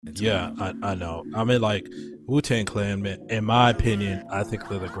Yeah, I know. I mean, like Wu-Tang Clan, man, in my opinion, I think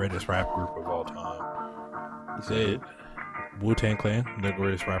they're the greatest rap group of all time. You said They who? Wu-Tang Clan, the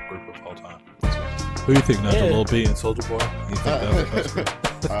greatest rap group of all time. Who you think? Not the Yeah. Lil B and Soldier Boy? You think they're the best group?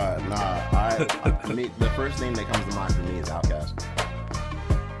 For me, the first name that comes to mind for me is Outkast.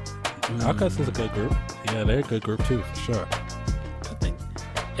 Outkast is a good group. Yeah, they're a good group too, for sure. I think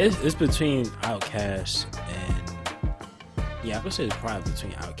it's between Outkast and I would say it's probably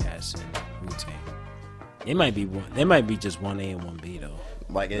between Outkast and Wu Tang. They might be one. They might be just 1A and 1B though.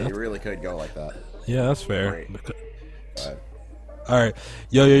 Like it really could go like that. Yeah, that's fair. Great. But All right.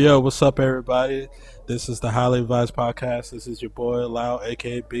 Yo. What's up, everybody? This is the Highly Advised Podcast. This is your boy, Lau,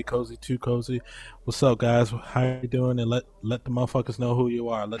 a.k.a. Big Cozy, Too Cozy. What's up, guys? How you doing? And let the motherfuckers know who you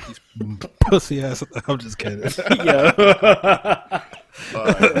are. Let these pussy ass... I'm just kidding. Yeah.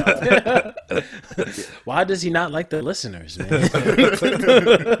 Why does he not like the listeners, man?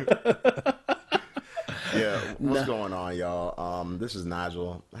 yeah, what's going on, y'all? This is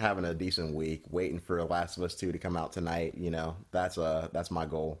Nigel, having a decent week, waiting for Last of Us 2 to come out tonight. You know, that's my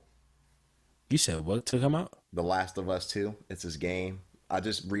goal. You said what to come out? The Last of Us 2. It's this game. I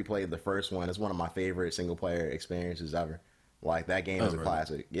just replayed the first one. It's one of my favorite single player experiences ever. Like that game is a really?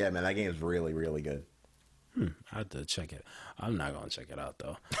 classic. Yeah, man, that game is really, really good. I have to check it. I'm not gonna check it out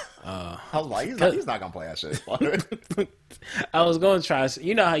though. I was like, he's not gonna play that shit. I was gonna try.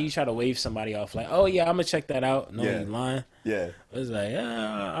 You know how you try to wave somebody off, like, "Oh yeah, I'm gonna check that out." No, you lying. Yeah. I was like,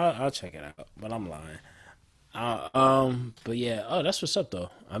 "Yeah, I'll check it out," but I'm lying. But yeah. Oh, that's what's up though.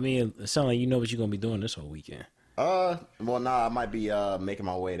 I mean, it sounds like you know what you're gonna be doing this whole weekend. Well, nah, I might be making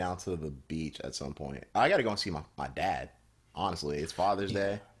my way down to the beach at some point. I gotta go and see my dad. Honestly, it's Father's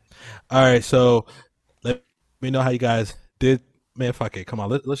Day. All right, so let me know how you guys did. Man, fuck it. Come on,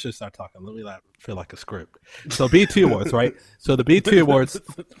 let's just start talking. Let me not feel like a script. So BT Awards, right? So the BT Awards...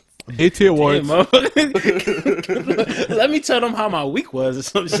 BT Awards. Damn, let me tell them how my week was or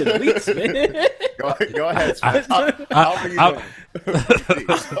some shit. Weeks, man. Go ahead. How are you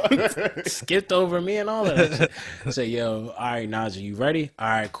doing? Skipped over me and all that. Say, yo, all right, Najee, you ready? All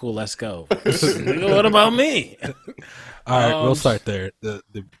right, cool, let's go. What about me? All right, we'll start there. The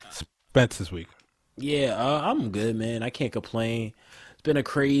Spence's week. Yeah, I'm good, man. I can't complain. It's been a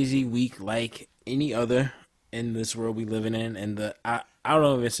crazy week like any other in this world we living in, and I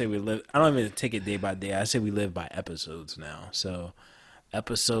don't even say we live. I don't even take it day by day. I say we live by episodes now. So,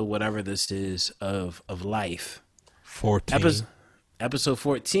 episode whatever this is of life. 14. Episode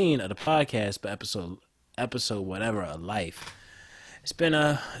 14 of the podcast, but episode whatever of life. It's been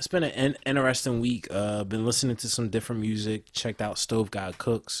an interesting week. Been listening to some different music. Checked out Stove God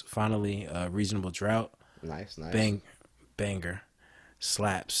Cooks. Finally, Reasonable Drought. Nice. Banger,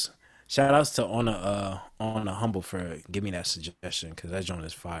 slaps. Shout outs to on a Humble for giving me that suggestion because that joint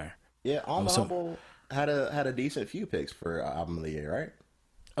is fire. Yeah, On the Humble had a decent few picks for album of the year, right?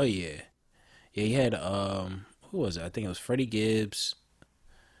 Oh yeah, he had who was it? I think it was Freddie Gibbs.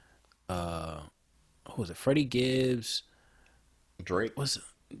 Who was it? Freddie Gibbs. Drake. Was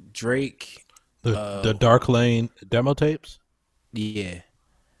it Drake? The Dark Lane demo tapes. Yeah.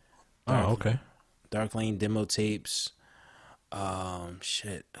 Oh, okay. Dark Lane demo tapes.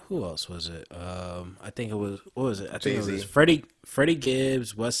 Shit. Who else was it? I think it was. What was it? I think Jay-Z. it was Freddie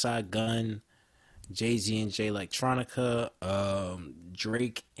Gibbs, Westside Gun, Jay-Z and Jay Electronica,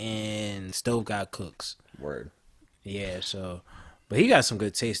 Drake and Stove God Cooks. Word. Yeah. So, but he got some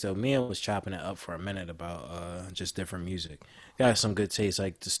good taste though. Me and was chopping it up for a minute about just different music. Got some good taste.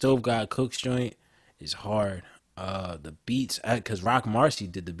 Like the Stove God Cooks joint is hard. The beats, because Rock Marcy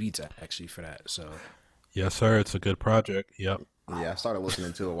did the beats actually for that. So. Yes, sir. It's a good project. Yep. Yeah, I started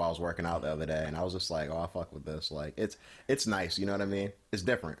listening to it while I was working out the other day, and I was just like, "Oh, I fuck with this." Like, it's nice. You know what I mean? It's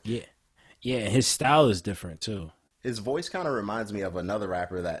different. Yeah. His style is different too. His voice kind of reminds me of another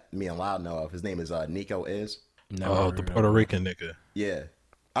rapper that me and Loud know of. His name is Nico Is. Oh, the Puerto Rican nigga. Yeah.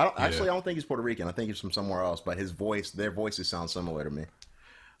 I don't think he's Puerto Rican. I think he's from somewhere else. But their voices sound similar to me.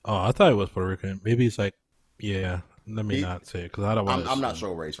 Oh, I thought it was Puerto Rican. Maybe it's like, yeah. Let me not say it because I don't want. I'm not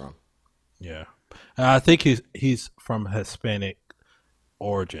sure where he's from. Yeah, I think he's from Hispanic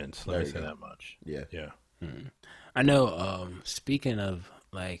origins. Let me say that much. Yeah. I know. Speaking of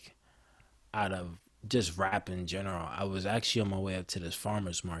like, out of just rap in general, I was actually on my way up to this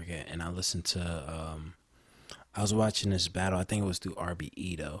farmers market, and I listened to. I was watching this battle. I think it was through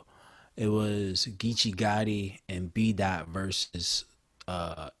RBE though. It was Geechee Gotti and B Dot versus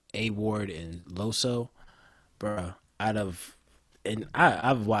A Ward and Loso, bro.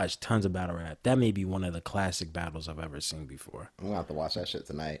 I've watched tons of battle rap. That may be one of the classic battles I've ever seen before. I'm gonna have to watch that shit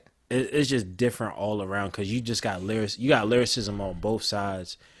tonight. It's just different all around because you just got lyrics. You got lyricism on both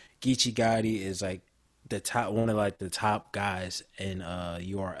sides. Geechee Gotti is like the top one of like the top guys in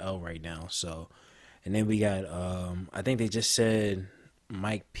URL right now. So, and then we got I think they just said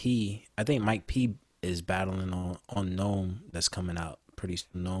Mike P. I think Mike P is battling on Gnome that's coming out pretty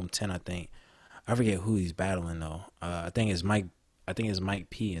soon. Gnome 10, I think. I forget who he's battling though. I think it's Mike. I think it's Mike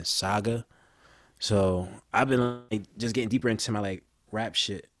P and Saga. So I've been like, just getting deeper into my like rap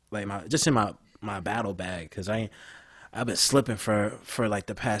shit, like my just in my battle bag, because I've been slipping for like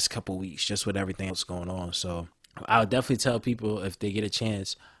the past couple weeks just with everything else going on. So I'll definitely tell people if they get a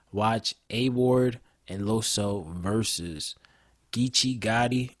chance, watch A Ward and Loso versus Geechee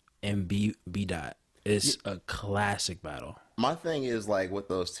Gotti and B Dot. It's a classic battle. My thing is like with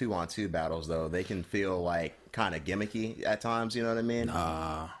those 2-on-2 battles though, they can feel like kind of gimmicky at times. You know what I mean?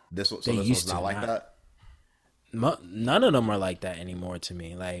 So They this used one's not like that. None of them are like that anymore to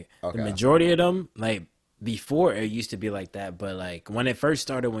me. Like the Okay, majority of them, like before it used to be like that, but like when it first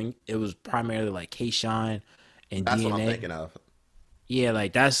started, when it was primarily like K-Shine and that's what I'm DNA. thinking of. Yeah,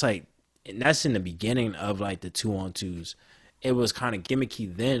 like that's in the beginning of like the 2-on-2s. It was kind of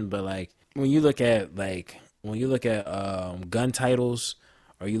gimmicky then, but like when you look at gun titles,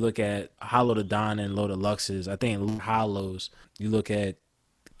 or you look at Hollow the Don and Low Deluxes, I think Hollows. You look at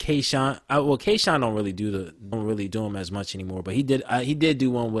K-Shine. Well, K-Shine don't really do them as much anymore, but he did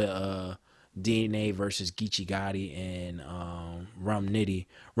do one with DNA versus Geechee Gotti and Rum Nitty.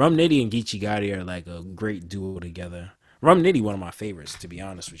 Rum Nitty and Geechee Gotti are like a great duo together. Rum Nitty, one of my favorites, to be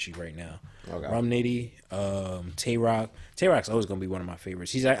honest with you right now. Okay. Rum Nitty, Tay Rock. Tay Rock's always gonna be one of my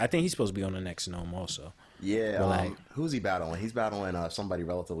favorites. I think he's supposed to be on the next Gnome also. Yeah, But like who's he battling? He's battling somebody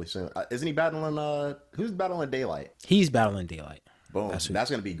relatively soon. Isn't he battling? Who's battling Daylight? he's battling Daylight. Boom, That's who. that's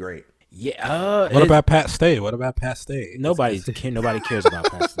gonna be great. Yeah. What about Pat Stay? What about Pat Stay? Nobody cares about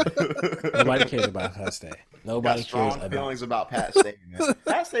Pastor. Nobody cares about Pastor. Got Nobody cares strong about feelings about Pat Stay, man.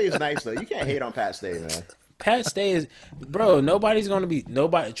 Pat Stay is nice though. You can't hate on Pat Stay, man. Pat Stay is, bro. Nobody.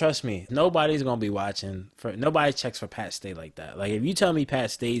 Trust me. Nobody's gonna be watching for. Nobody checks for Pat Stay like that. Like if you tell me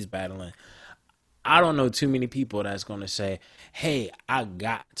Pat Stay's battling, I don't know too many people that's gonna say, "Hey, I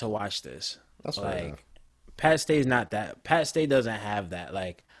got to watch this." That's fair enough. Like Pat Stay's not that. Pat Stay doesn't have that.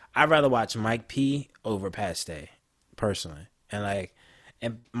 Like I'd rather watch Mike P over Pat Stay, personally. And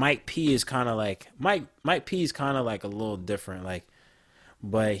Mike P is kind of like Mike P is kind of like a little different. Like,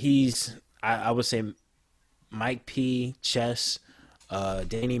 but I would say Mike P, Chess, Danny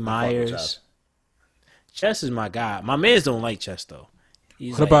Fuck with Myers. Chess. Chess is my guy. My mans don't like Chess though.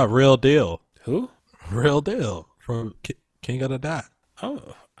 He's What like, about Real Deal? who? Real Deal from King of the Dot.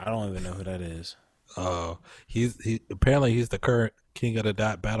 Oh, I don't even know who that is. Oh, he apparently he's the current King of the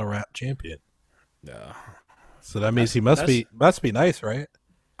Dot battle rap champion. Yeah. So that means he must be nice, right?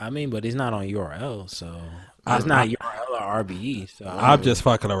 I mean, but he's not on URL, so I- it's not URL or RBE. So I'm just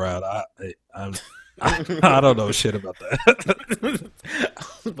fucking around. I don't know shit about that. I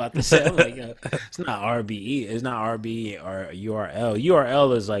was about to say, I'm like, it's not RBE. It's not RBE or URL.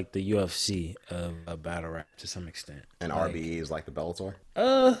 URL is like the UFC of battle rap to some extent. And Like, RBE is like the Bellator.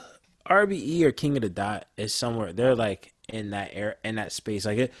 RBE or King of the Dot is somewhere. They're like in that air, in that space.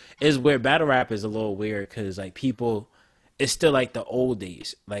 Like it is where battle rap is a little weird because like people, it's still like the old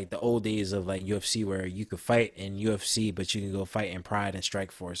days of like UFC where you could fight in UFC, but you can go fight in Pride and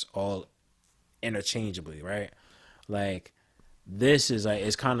Strikeforce all interchangeably, right? Like this is like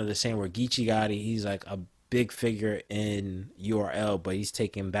it's kind of the same where Geechee Gotti, he's like a big figure in URL, but he's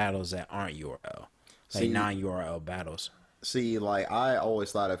taking battles that aren't URL, like See- non-URL battles. See, like I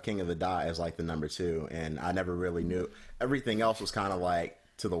always thought of King of the Dot as like the number 2, and I never really knew. Everything else was kind of like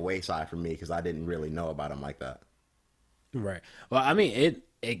to the wayside for me because I didn't really know about him like that. Right. Well, I mean,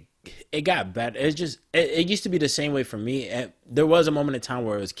 it got better. It's just it used to be the same way for me. There was a moment in time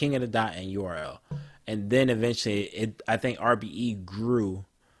where it was King of the Dot and URL, and then eventually, I think RBE grew.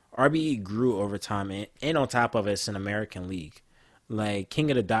 RBE grew over time, and on top of it, it's an American league. Like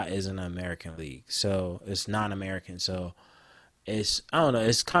King of the Dot is an American league, so it's non-American. So I don't know.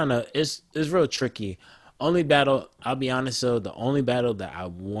 It's kind of it's real tricky. Only battle, I'll be honest though, the only battle that I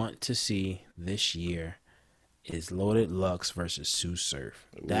want to see this year is Loaded Lux versus Sue Surf.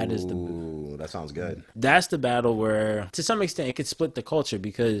 Ooh, that sounds good. That's the battle where, to some extent, it could split the culture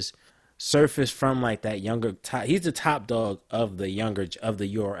because Surf is from like that younger. He's the top dog of the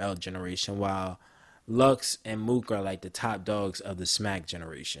URL generation, while Lux and Mook are like the top dogs of the Smack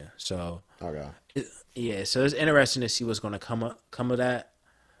generation. So Okay. yeah, so it's interesting to see what's going to come of that.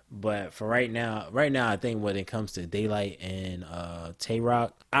 But for right now, I think when it comes to Daylight and Tay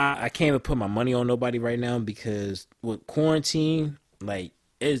Rock, I can't even put my money on nobody right now because with quarantine, like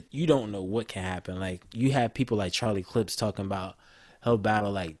you don't know what can happen. Like you have people like Charlie Clips talking about he'll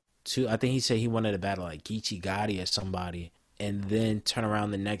battle like two. I think he said he wanted to battle like Geechee Gotti or somebody, and then turn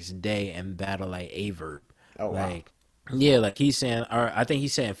around the next day and battle like Averb. Oh wow. Like, yeah, like he's saying, or I think he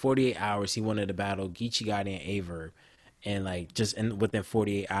said in 48 hours he wanted to battle Geechee Gotti and Averb, and like just within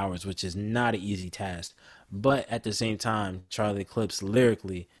 48 hours, which is not an easy task. But at the same time, Charlie Eclipse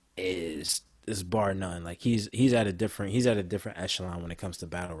lyrically is bar none. Like he's at a different echelon when it comes to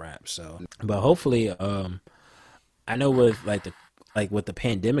battle rap. So, but hopefully, I know with with the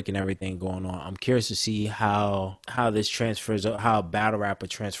pandemic and everything going on, I'm curious to see how this transfers, how battle rap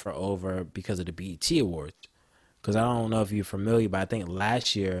would transfer over because of the BET Awards. Because I don't know if you're familiar, but I think it was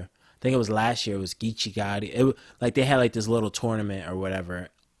last year, it was Geechee Gotti. Like they had like this little tournament or whatever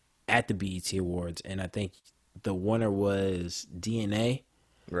at the BET Awards, and I think the winner was DNA.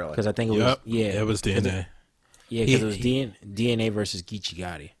 Really? Because I think it was, Yep, yeah, it was DNA. yeah, because it was DNA versus Geechee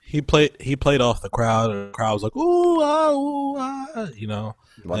Gotti. He played off the crowd, and the crowd was like, ooh ah, you know,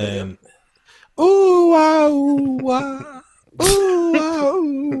 What they do? and ooh ah, ooh ah. Ooh, ah,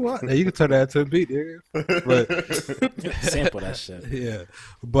 ooh, ah. Now you can turn that to a beat, nigga. But Sample that shit. yeah,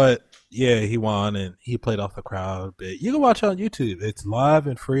 but yeah, he won and he played off the crowd a bit. You can watch it on YouTube. It's live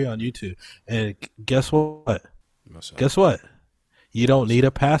and free on YouTube. And guess what? What's up? Guess what? You don't need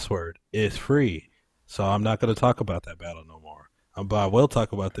a password. It's free. So I'm not going to talk about that battle no more. But I will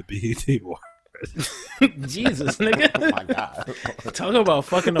talk about the BET war. Jesus, nigga. Oh my god. Talk about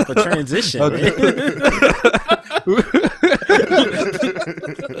fucking up a transition, man.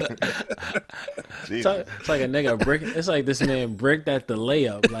 Jesus. It's like a nigga brick. It's like this man bricked at the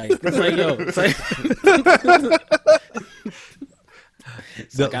layup. Like it's like yo.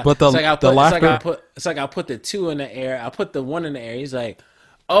 It's like I put the two in the air. I put the one in the air. He's like,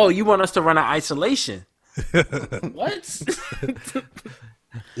 oh, you want us to run an isolation? What?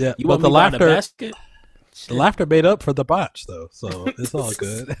 Yeah, You but want me by the basket? the laughter made up for the botch though, so it's all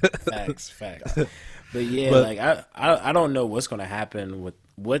good. Facts. But yeah, But- like I don't know what's gonna happen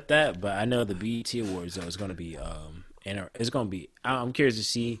with that, but I know the BET Awards though is gonna be it's gonna be. I'm curious to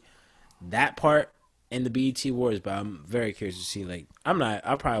see that part in the BET Awards, but I'm very curious to see like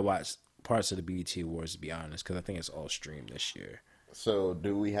I'll probably watch parts of the BET Awards to be honest, because I think it's all streamed this year. So,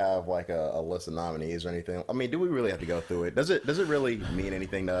 do we have like a list of nominees or anything? I mean, do we really have to go through it? Does it really mean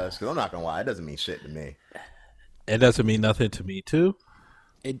anything to us? Because I'm not gonna lie, it doesn't mean shit to me. It doesn't mean nothing to me too.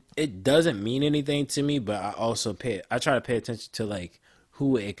 It doesn't mean anything to me, but I try to pay attention to like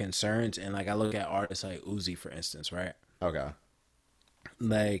who it concerns, and like I look at artists like Uzi for instance, right? Okay.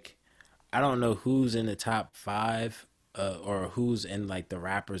 Like I don't know who's in the top 5 or who's in like the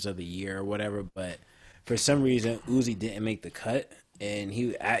rappers of the year or whatever, but for some reason Uzi didn't make the cut, and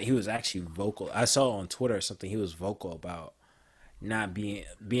he was actually vocal. I saw on Twitter or something he was vocal about not being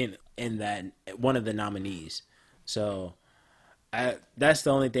in that one of the nominees. So that's the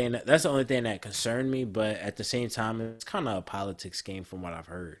only thing that concerned me. But at the same time, it's kind of a politics game from what I've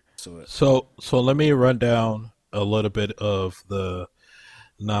heard. So let me run down a little bit of the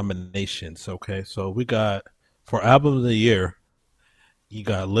nominations. Okay, so we got for album of the year, you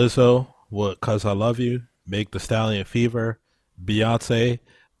got Lizzo with "Cause I Love You," Make the Stallion Fever, Beyonce,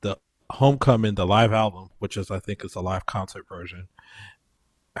 the Homecoming, the live album, which is I think is a live concert version.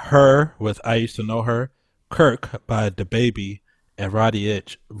 Her with "I Used to Know Her," Kirk by the Baby, and Roddy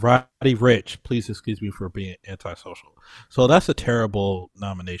Rich. Please excuse me for being antisocial. So that's a terrible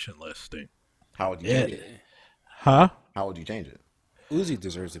nomination listing. How would you Yeah. change it? Huh? How would you change it? Uzi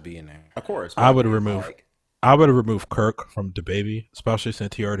deserves to be in there. Of course. I would but, remove like, I would remove Kirk from the Baby, especially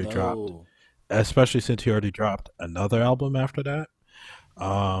since he already dropped. No, Especially since he already dropped another album after that.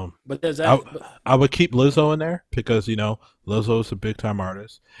 but does I, that? I would keep Lizzo in there because Lizzo's a big time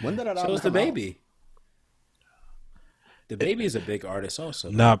artist. when did that So album is the come out? Baby. The Baby is a big artist also.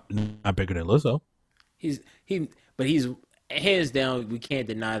 Not bigger than Lizzo. But he's hands down. We can't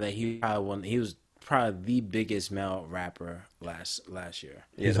deny that he was probably the biggest male rapper last year.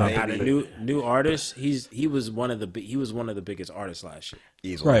 Yeah, not Out of maybe new artists, he was one of the biggest artists last year.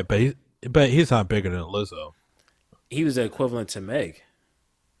 easily. Right, but he's not bigger than Lizzo. He was the equivalent to Meg.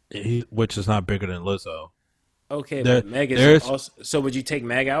 Which is not bigger than Lizzo. Okay, There- but Meg is there's- also. So would you take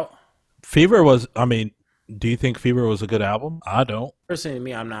Meg out? Fever was. I mean, do you think Fever was a good album? I don't. Personally,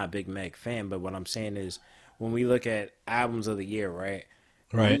 me, I'm not a big Meg fan, but what I'm saying is, when we look at albums of the year, right?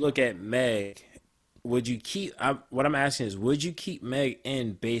 When Right. you look at Meg, would you keep? What I'm asking is, would you keep Meg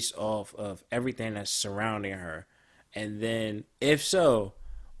in based off of everything that's surrounding her, and then if so,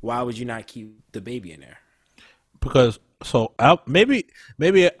 why would you not keep the Baby in there? Because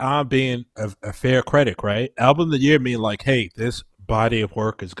maybe I'm being a fair critic, right? Album of the year mean like, hey, this body of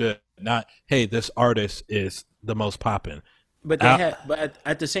work is good, not hey, this artist is the most popping. But they Al- had, but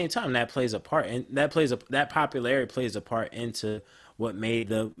at the same time, that plays a part, and that popularity plays a part into what made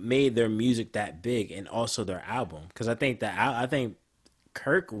their music that big, and also their album. Because I think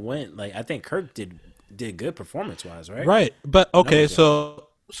Kirk went like I think Kirk did good performance wise, right? right, but okay, Numbers wise.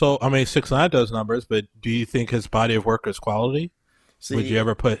 so I mean, 6ix9ine does numbers, but do you think his body of work is quality? Would you See,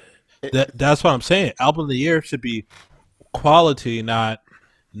 ever put it, that? That's what I'm saying. Album of the year should be quality, not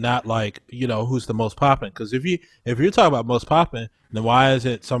like who's the most popping. Because if you're talking about most popping, then why is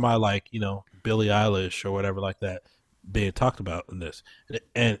it somebody like Billie Eilish or whatever like that being talked about in this?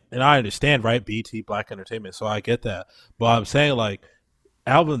 And I understand, right? BT Black Entertainment, so I get that. But I'm saying like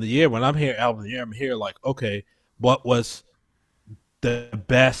album of the year. When I'm here, album of the year, I'm here like okay, what was the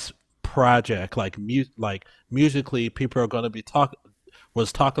best project like musically people are going to be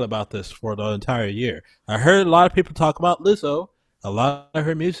talking about this for the entire year. I heard a lot of people talk about Lizzo, a lot of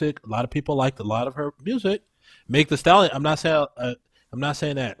her music. A lot of people liked a lot of her music. Make the Stallion. I'm not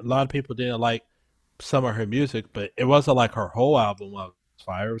saying that a lot of people didn't like some of her music, but it wasn't like her whole album was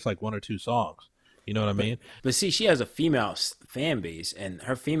fire. It was like one or two songs. You know what I But mean? but see, she has a female fan base, and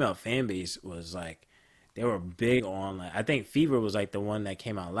her female fan base was like they were big on like I think Fever was like the one that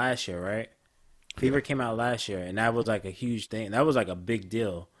came out last year, right? yeah. Fever came out last year, and that was like a huge thing. That was like a big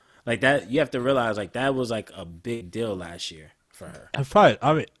deal. Like that, you have to realize like that was like a big deal last year for her. And fine.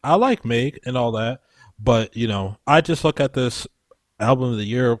 I mean, I like Meg and all that, but I just look at this album of the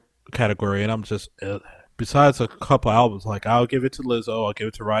year category, and I'm just besides a couple albums, like I'll give it to Lizzo, I'll give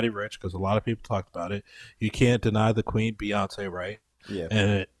it to Roddy Ricch because a lot of people talked about it. You can't deny the Queen, Beyonce, right? Yeah.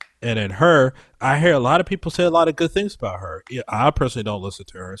 And and in her, I hear a lot of people say a lot of good things about her. Yeah, I personally don't listen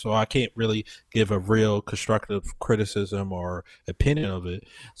to her, so I can't really give a real constructive criticism or opinion of it.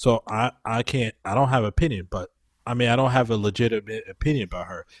 So I don't have opinion, but I mean I don't have a legitimate opinion about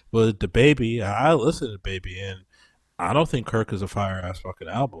her. But the baby, I listen to Baby, and I don't think Kirk is a fire ass fucking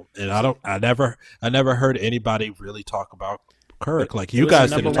album, and See, I never heard anybody really talk about But Kirk like it you was a guys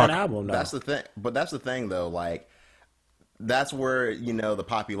number didn't one talk. album though. that's the thing. But that's the thing, though. Like, that's where the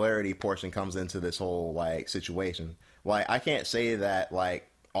popularity portion comes into this whole like situation. Like, I can't say that like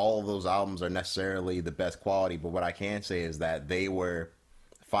all of those albums are necessarily the best quality, but what I can say is that they were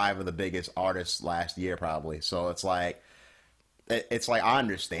five of the biggest artists last year, probably. So it's like I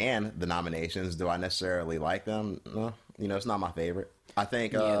understand the nominations. Do I necessarily like them? No, it's not my favorite.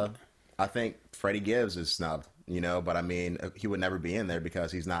 Yeah. I think Freddie Gibbs is snubbed. But I mean, he would never be in there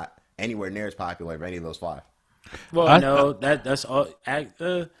because he's not anywhere near as popular as any of those five. Well, I no, that's all.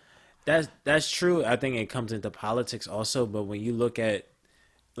 That's true. I think it comes into politics also. But when you look at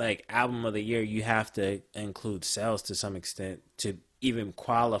like album of the year, you have to include sales to some extent to even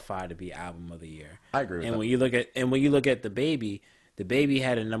qualify to be album of the year. I agree with And that. when you look at the baby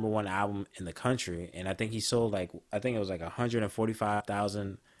had a number one album in the country, and I think he sold like I think it was like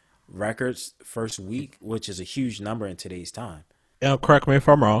 145,000 records first week, which is a huge number in today's time. correct me if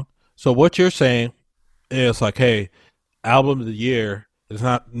I'm wrong. So what you're saying is like, hey, album of the year is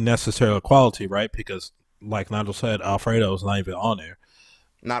not necessarily quality, right? Because like Nigel said, Alfredo is not even on there.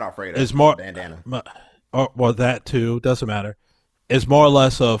 Not Alfredo, It's more, Bandana. or well, that too doesn't matter. It's more or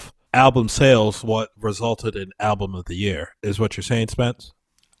less of album sales what resulted in album of the year is what you're saying, Spence.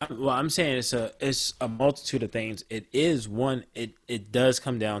 Well, I'm saying it's a multitude of things. It is one. It does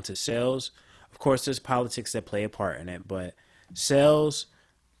come down to sales. Of course, there's politics that play a part in it, but sales,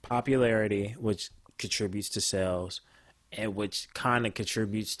 popularity, which contributes to sales, and which kind of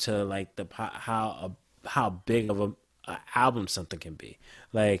contributes to like how big of a album something can be.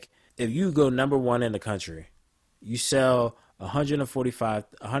 Like if you go number one in the country, you sell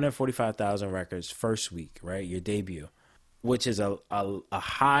 145,000 records first week, right? Your debut, which is a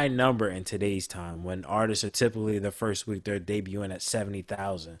high number in today's time when artists are typically the first week they're debuting at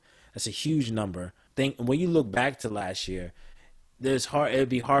 70,000. That's a huge number. Think when you look back to last year, it'd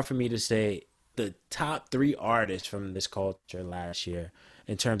be hard for me to say the top three artists from this culture last year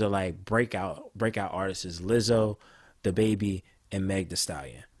in terms of like breakout artists is Lizzo, the Baby, and Meg The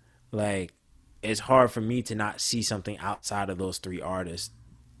Stallion. Like it's hard for me to not see something outside of those three artists.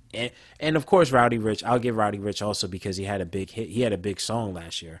 And of course Rowdy Rich. I'll give Rowdy Rich also because he had a big hit. He had a big song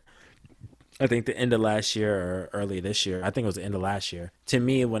last year. I think the end of last year or early this year. I think it was the end of last year. To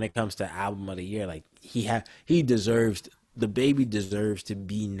me, when it comes to album of the year, like he deserves the baby deserves to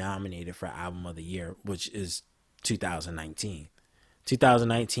be nominated for album of the year, which is 2019.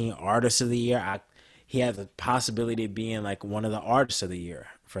 2019 artist of the year. He has the possibility of being like one of the artists of the year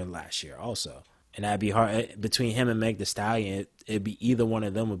for last year also. And that'd be hard between him and Meg The Stallion. It'd be either one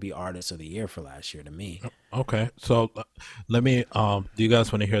of them would be artists of the year for last year to me. Okay, so let me. Do you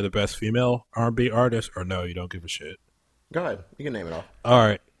guys want to hear the best female R&B artist, or no? You don't give a shit. Go ahead. You can name it off. All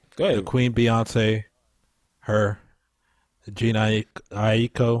right, Go the ahead. Queen Beyonce, her, Gina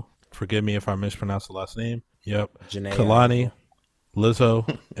Aiko. Forgive me if I mispronounce the last name. Yep, Janae Kalani, Aiko.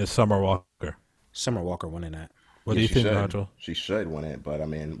 Lizzo, and Summer Walker. Summer Walker winning that. What Yeah, do you she think, should. Nigel? She should win it, but I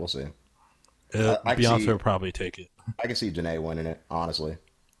mean, we'll see. I can Beyonce see. will probably take it. I can see Janae winning it. Honestly,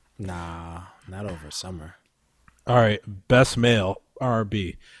 Nah, not over Summer. All right, best male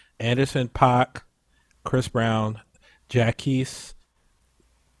R&B: Anderson .Paak, Chris Brown, Jacquees,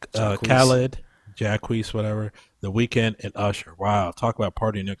 Jacquees. Khaled, Jacquees, whatever, The Weeknd, and Usher. Wow, talk about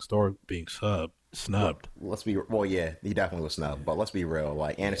Party Next Door being snubbed. let's be. Well, yeah, he definitely was snubbed, but let's be real.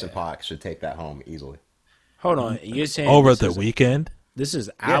 Like Anderson Yeah. .Paak should take that home easily. Hold on. You're saying Over The Weeknd? this is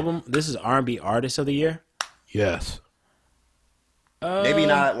Yeah, album this is R&B artist of the year? Yes. maybe Uh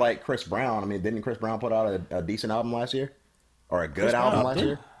not like Chris Brown. I mean, didn't Chris Brown put out a decent album last year, or a good Chris album Brown last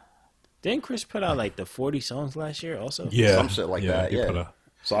year? didn't Chris put out like the 40 songs last year also? Some Yeah. shit like Yeah. that. He put Yeah. a.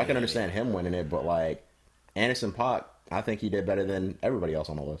 So I can understand him winning it, but like Anderson .Paak, I think he did better than everybody else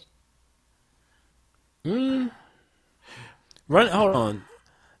on the list. Mm, hold on.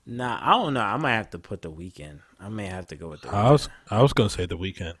 Nah, I don't know. I might have to put the weekend. I may have to go with the I weekend. was I was gonna say The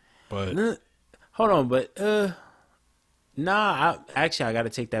Weeknd, but Hold on, but nah, I got to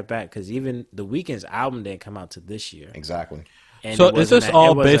take that back cuz even the weekend's album didn't come out to this year. Exactly. And so is this it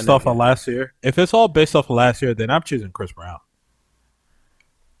all wasn't based a off of good. last year? If it's all based off of last year, then I'm choosing Chris Brown.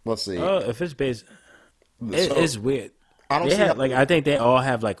 Let's see. If it's based So it's weird. I don't They see how, have like I think they all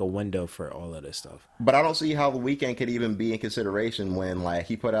have like a window for all of this stuff. but I don't see how the weekend could even be in consideration when like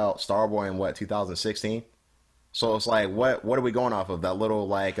he put out Starboy in what 2016. So it's like what are we going off of? That little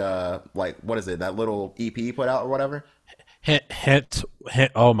like what is it? That little EP he put out or whatever? Hint,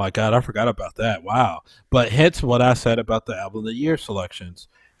 oh my god, I forgot about that. Wow. But hence what I said about the album of the year selections.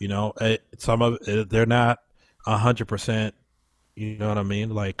 Some of they're not 100%. You know what I mean?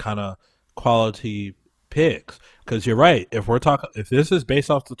 Like kind of quality picks. Because you're right. If this is based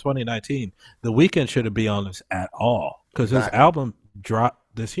off the 2019, the weekend shouldn't be on this at all. Because his Exactly. album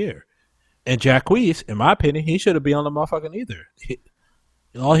dropped this year. And Jacquees, in my opinion, he shouldn't be on the motherfucking either.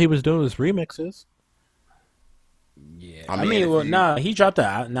 All he was doing was remixes. Yeah, I I mean, mean, if well, you nah, he dropped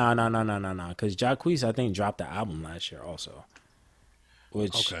the no, because Jacquees I think dropped the album last year also,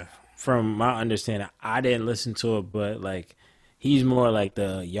 which Okay. from my understanding I didn't listen to it, but like he's more like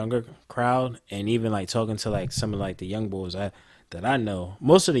the younger crowd, and even like talking to like some of like the young boys that I know,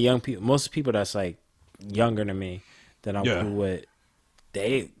 most of the young people, most people that's like younger than me that I'm Yeah. cool with,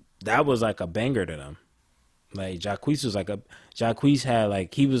 they that was like a banger to them. Like Jacquees had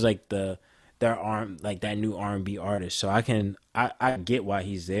like he was like their arm like that new R&B artist. So I get why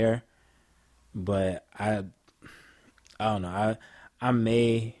he's there, but I don't know. I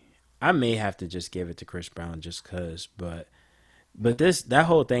may have to just give it to Chris Brown just cuz, but that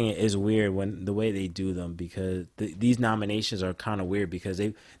whole thing is weird when the way they do them because these nominations are kind of weird because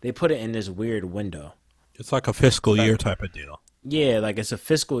they put it in this weird window. It's like a fiscal Like year type of deal. yeah, like it's a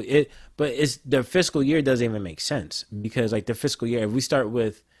but it's the fiscal year doesn't even make sense because like the fiscal year, if we start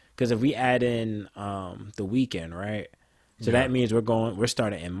with, because if we add in the weekend, right? So Yeah. that means we're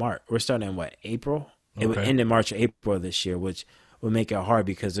starting in March. We're starting in what, April? It would Okay. end in March or April this year, which would make it hard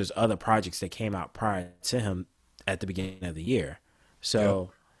because there's other projects that came out prior to him at the beginning of the year. Yep.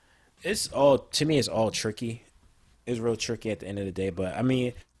 So it's all to me, it's all tricky. It's real tricky at the end of the day. But I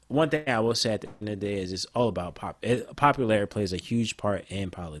mean, one thing I will say at the end of the day is it's all about popularity plays a huge part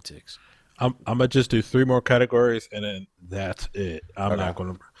in politics. I'm gonna just do three more categories and then that's it. I'm okay. not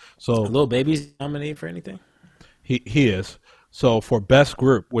gonna. So Lil Baby's nominated for anything? he is. So for best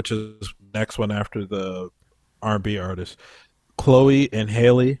group, which is next one after the R&B artist, Chloe and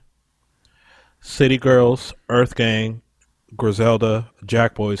Haley, City Girls, Earth Gang, Griselda,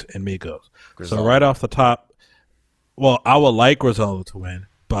 Jack Boys, and Migos. So right Griselda. off the top, well, I would like Griselda to win,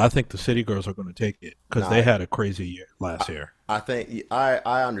 but I think the City Girls are going to take it because they Nah, had a crazy year last year. I think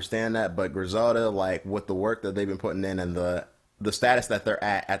I understand that, but Griselda, like with the work that they've been putting in and the status that they're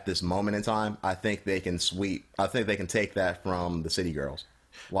at this moment in time, I think they can sweep. I think they can take that from the City Girls.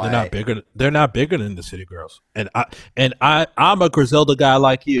 They're not Like bigger. They're not bigger than the City Girls. I'm a Griselda guy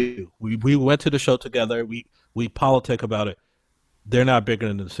like you. We went to the show together. We politic about it. They're not bigger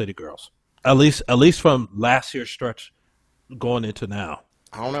than the City Girls. At least from last year's stretch going into now.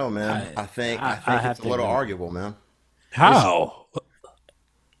 I don't know, man. I I I think it's have a to little agree. arguable, man. It's How?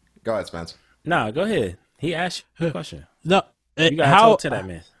 Go ahead, Spence. Nah, go ahead. He asked you a question. No. You gotta How? talk to that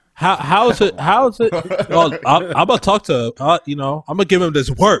man. How is it? How is it? Well, I'm gonna talk to. I'm gonna give him this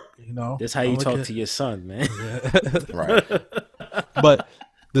work. This how I'm you gonna talk to your son, man. Right. but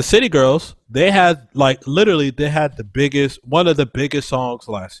the City Girls, they had like literally they had the biggest one of the biggest songs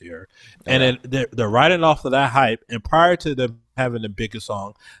last year, and Okay. then they're riding off of that hype. And prior to them having the biggest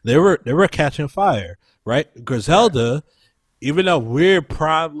song, they were catching fire, right? Right. Griselda, even though we're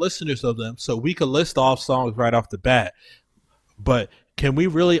prime listeners of them, so we could list off songs right off the bat. But can we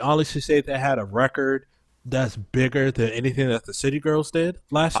really honestly say they had a record that's bigger than anything that the City Girls did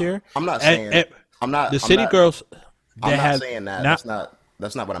last year? I'm not And, saying and I'm not the I'm City not Girls, I'm they not had saying that. not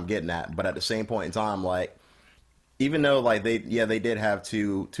That's not what I'm getting at. But at the same point in time, like even though like they did have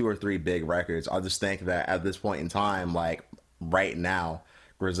two or three big records, I just think that at this point in time, like right now,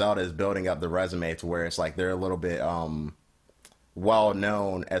 Griselda is building up the resume to where it's like they're a little bit well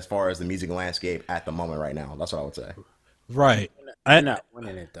known as far as the music landscape at the moment right now. That's what I would say. right. They're I, not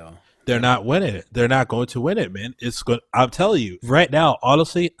winning it though. they're not winning it. They're not going to win it, man. It's good. I'm telling you right now.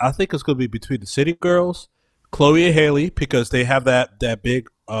 Honestly, I think it's going to be between the City Girls, Chloe and Haley, because they have that big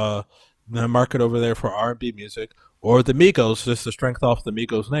the market over there for R&B music, or the Migos, just to strength off the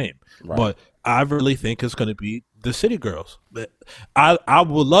Migos name. Right. But I really think it's going to be the City Girls. I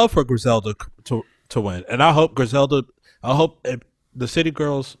would love for Griselda to win, and I hope Griselda. I hope the City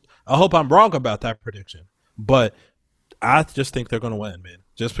Girls. I hope I'm wrong about that prediction, but I just think they're going to win, man.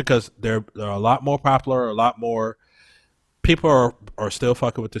 Just because they're a lot more popular, a lot more people are still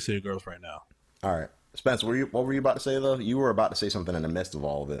fucking with the City Girls right now. All right. Spence, what were you about to say though? You were about to say something in the midst of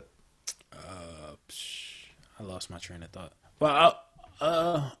all of it. I lost my train of thought. Well,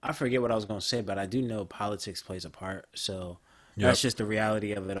 I forget what I was gonna say, but I do know politics plays a part. So Yep. that's just the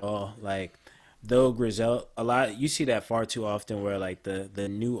reality of it all. Like, though Grizel, a lot you see that far too often, where like the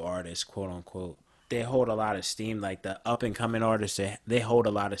new artists, quote unquote, they hold a lot of steam. Like the up and coming artists, they hold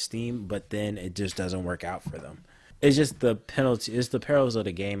a lot of steam, but then it just doesn't work out for them. It's just the penalty. It's the perils of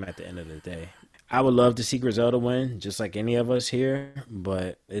the game at the end of the day. I would love to see Griselda win, just like any of us here,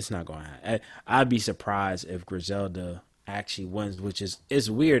 but it's not going to happen. I'd be surprised if Griselda actually wins, which is it's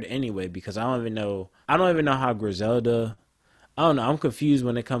weird anyway because I don't even know. I don't even know how Griselda. I don't know. I'm confused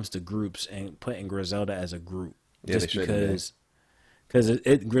when it comes to groups and putting Griselda as a group, Yeah, they just shouldn't be.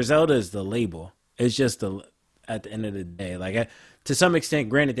 because Griselda is the label. It's just the at the end of the day, like to some extent.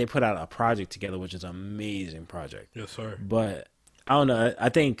 Granted, they put out a project together, which is an amazing project. Yes, sir. But I don't know. I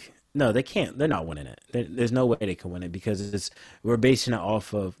think no, they can't. They're not winning it. There's no way they can win it because we're basing it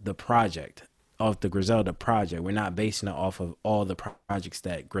off of the project, off the Griselda project. We're not basing it off of all the projects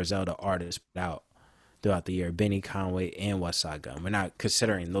that Griselda artists put out throughout the year. Benny Conway and Westside Gun. We're not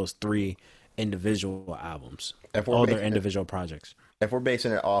considering those three individual albums, If we're all their basing it, individual projects. if we're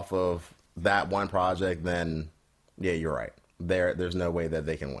basing it off of that one project, then yeah, you're right. There's no way that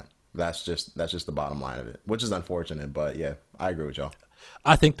they can win. That's just the bottom line of it, which is unfortunate. But yeah, I agree with y'all.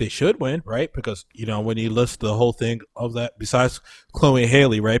 I think they should win, right? Because when you list the whole thing of that, besides Chloe and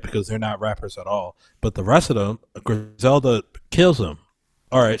Haley, right? Because they're not rappers at all, but the rest of them, Griselda kills them.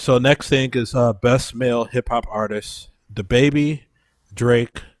 All right, so next thing is best male hip hop artist: The Baby,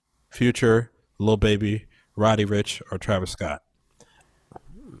 Drake, Future, Lil Baby, Roddy Rich, or Travis Scott.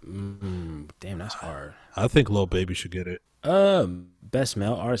 Damn, that's hard. I think Lil Baby should get it. Best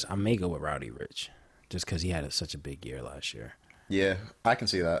male artist. I may go with Rowdy Rich, just because he had such a big year last year. Yeah, I can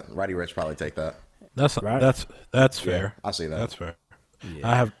see that. Roddy Rich probably take that. That's Right? that's Yeah, fair. I see that. That's fair.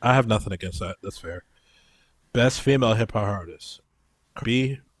 Yeah. I have nothing against that. That's fair. Best female hip hop artist: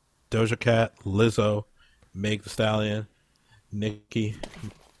 B, Doja Cat, Lizzo, Meg The Stallion, Nicki,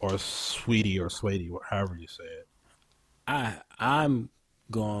 or Sweetie or Sweetie, however you say it. I'm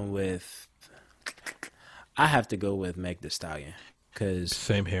going with. I have to go with Meg The Stallion because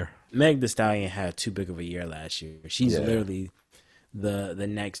Same here. Meg The Stallion had too big of a year last year. She's Yeah. literally the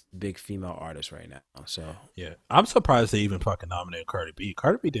next big female artist right now. So Yeah, I'm surprised they even fucking nominated Cardi B.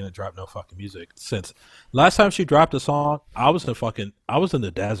 Cardi B didn't drop no fucking music since last time she dropped a song. I was in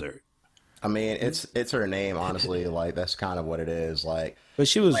the desert. I mean, it's her name, honestly. Like that's kind of what it is. but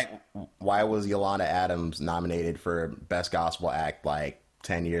she was Why was Yolanda Adams nominated for Best Gospel Act like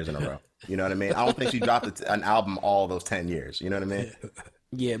 10 years in a row? You know what I mean? I don't think she dropped an album all those 10 years. You know what I mean?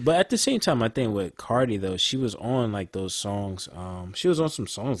 yeah, but at the same time I think with Cardi though, she was on like those songs. She was on some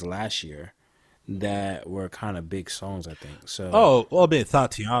songs last year that were kind of big songs, I think. So Oh, well, I mean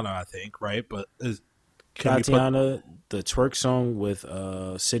Tatiana, I think, right? But can you put? Tatiana, the twerk song with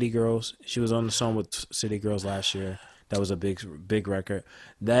City Girls. She was on the song with City Girls last year. That was a big record.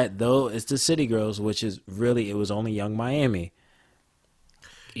 That though it's the City Girls, which is really it was only Young Miami.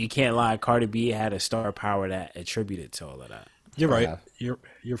 You can't lie, Cardi B had a star power that attributed to all of that. You're Fair right. enough. You're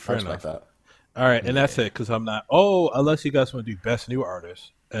I fair respect enough. that. All right, and that's it because I'm not. Oh, unless you guys want to do best new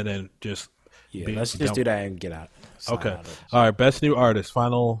artist, and then just Yeah, Be let's just done. do that and get out. Slide Okay. out of this. All right. Best new artist.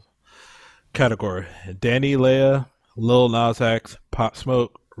 Final category: Danny Leah, Lil Nas X, Pop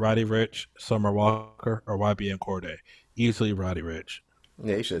Smoke, Roddy Rich, Summer Walker, or YBN Corday. Easily Roddy Rich.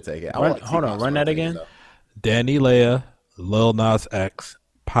 Yeah, you should take it. I would Run, like to see hold on, Pop run Smoke that take it again. though. Danny Leah, Lil Nas X,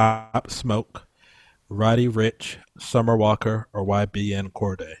 Pop Smoke, Roddy Rich, Summer Walker, or YBN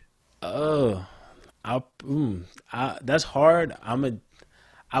Corday. Oh, that's hard.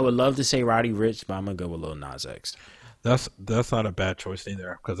 I would love to say Roddy Rich, but I'm gonna go with Lil Nas X. That's not a bad choice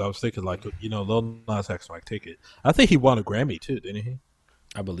either. Because I was thinking like Lil Nas X might take it. I think he won a Grammy too, didn't he?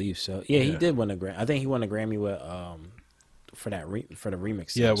 I believe so. Yeah, he Yeah, did win a Grammy. I think he won a Grammy with for for the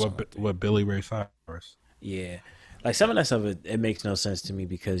remix to yeah. that song. I think. With Billy Ray Cyrus. Yeah, like some of that stuff, it makes no sense to me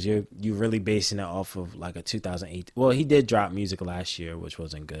because you're really basing it off of like a 2008. Well, he did drop music last year, which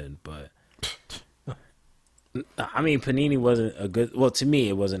wasn't good, but I mean, Panini wasn't a good. Well, to me,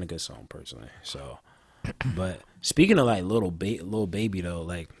 it wasn't a good song personally. So, but speaking of like little baby though,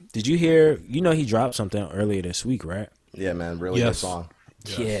 like, did you hear? You know, he dropped something earlier this week, right? Yeah, man, really good Yes, song.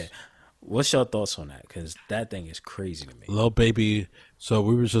 Yeah. yes. What's your thoughts on that? Because that thing is crazy to me. Lil Baby. So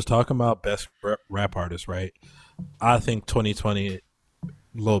we were just talking about best rap artist, right? I think 2020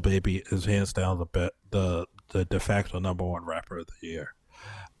 Lil Baby is hands down the de facto number one rapper of the year.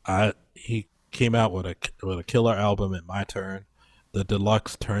 I He came out with a killer album in My Turn. The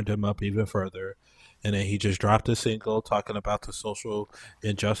deluxe turned him up even further, and then he just dropped a single talking about the social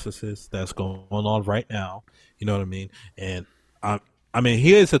injustices that's going on right now. You know what I mean? And I I mean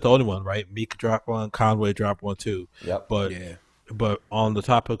he isn't the only one, right? Meek dropped one, Conway dropped one too, Yep. but Yeah. on the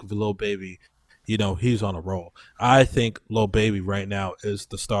topic of Lil Baby, he's on a roll. I think Lil Baby right now is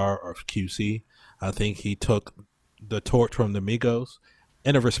the star of QC. I think he took the torch from the Migos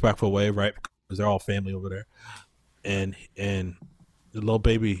in a respectful way, right? Because they're all family over there. And Lil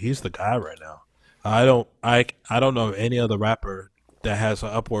Baby, he's the guy right now. I don't know any other rapper that has an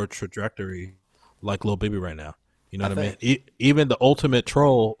upward trajectory like Lil Baby right now. You know I what I mean? think Even the ultimate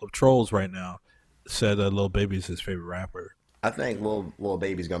troll of trolls right now said that Lil Baby's his favorite rapper. I think Lil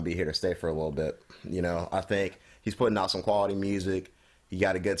Baby's gonna be here to stay for a little bit. I think he's putting out some quality music. He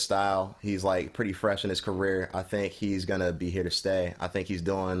got a good style. He's like pretty fresh in his career. I think he's gonna be here to stay. I think he's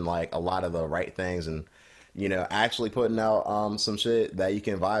doing like a lot of the right things and actually putting out some shit that you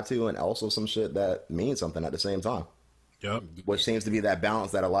can vibe to and also some shit that means something at the same time. Yep. Which seems to be that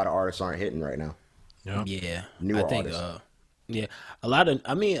balance that a lot of artists aren't hitting right now. Yep. Yeah. I Newer think artists. yeah, a lot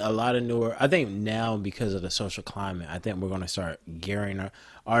of newer. I think now because of the social climate, I think we're going to start gearing our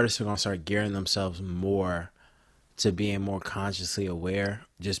artists are going to start gearing themselves more to being more consciously aware,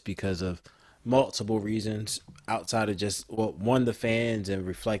 just because of multiple reasons outside of just well, one the fans and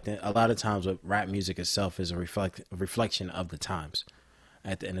reflecting. A lot of times, what rap music itself is a reflection of the times.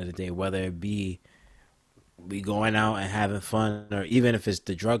 At the end of the day, whether it be we going out and having fun, or even if it's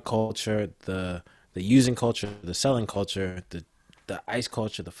the drug culture, the using culture, the selling culture, the ice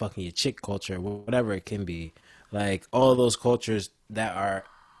culture, the fucking your chick culture, whatever it can be, like all those cultures that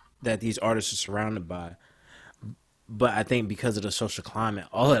these artists are surrounded by. But I think because of the social climate,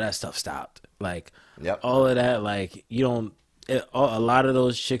 all of that stuff stopped. Like Yep. all of that, like you don't. A lot of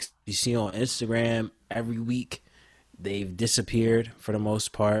those chicks you see on Instagram every week, they've disappeared for the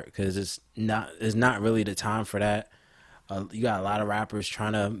most part because it's not really the time for that. You got a lot of rappers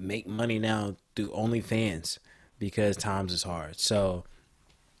trying to make money now through OnlyFans because times is hard. So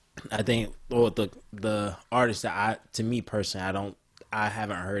I think well, the artists that to me personally, I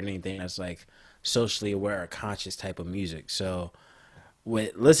haven't heard anything that's like socially aware or conscious type of music. So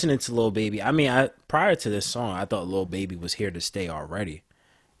with listening to Lil Baby, I mean, I prior to this song, I thought Lil Baby was here to stay already,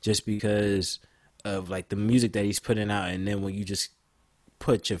 just because of like the music that he's putting out, and then when you just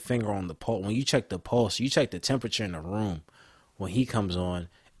put your finger on the pulse, when you check the pulse, you check the temperature in the room. When he comes on,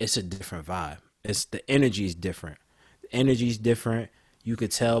 it's a different vibe. It's the energy is different. The energy is different. You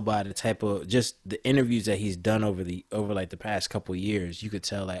could tell by the type of just the interviews that he's done over like the past couple of years. You could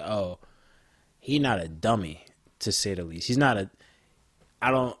tell like, oh, he not a dummy to say the least. He's not a.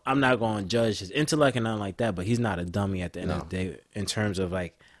 I'm not going to judge his intellect and nothing like that, but he's not a dummy at the end of No. the day in terms of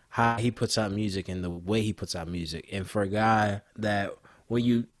like how he puts out music and the way he puts out music. And for a guy that when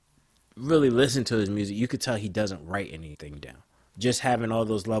you really listen to his music, you could tell he doesn't write anything down. Just having all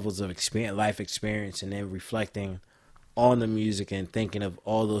those levels of experience, life experience, and then reflecting on the music and thinking of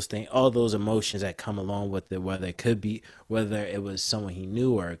all those things, all those emotions that come along with it, whether it was someone he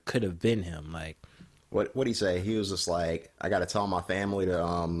knew or it could have been him. Like, What he say? He was just like, I got to tell my family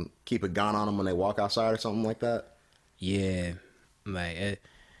to keep a gun on them when they walk outside or something like that. yeah, like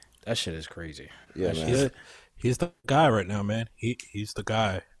that shit is crazy. Yeah, That shit man. He's is, he's the guy right now, man. He's the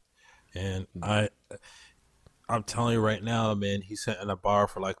guy. And I'm telling you right now, man, he's setting a bar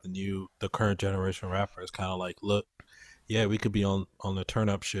for like the current generation rappers. Kind of like, look, yeah, we could be on the turn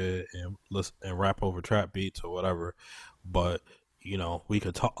up shit and listen and rap over trap beats or whatever, but we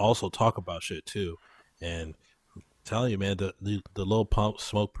could also talk about shit too. And I'm telling you, man, the little pump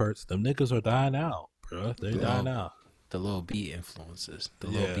smoke perks, them niggas are dying out, bro. They The Yeah. dying little out. the little B influences, the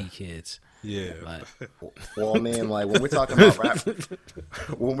little Yeah, B kids. yeah. Like Well, I mean, like when we're talking about rap,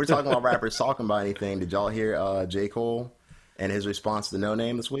 when we're talking about rappers talking about anything, did y'all hear J. Cole and his response to No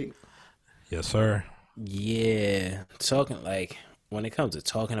Name this week? Yes, sir. yeah, talking like when it comes to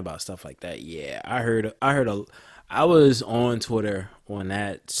talking about stuff like that, yeah, I was on Twitter when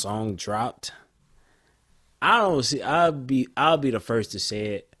that song dropped. I don't see I'll be the first to say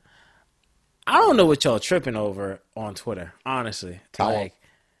it. I don't know what y'all tripping over on Twitter, honestly. Tell him. Like,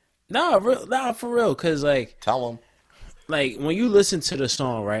 nah, for real, cause Tell him. like when you listen to the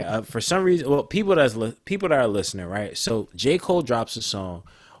song, right? For some reason, well, people that are listening, right? So J. Cole drops a song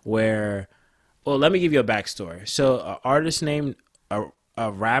where, well, let me give you a backstory. So, an artist named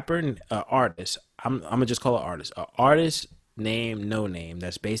a rapper, artist. I'm gonna just call it artist. An artist named No Name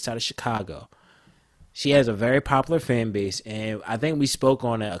that's based out of Chicago. She has a very popular fan base, and I think we spoke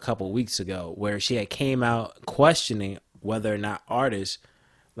on it a couple of weeks ago, where she had came out questioning whether or not artists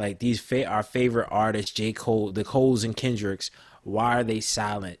like our favorite artists, J. Cole, the Coles and Kendricks, why are they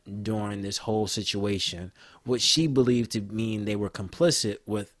silent during this whole situation? Which she believed to mean they were complicit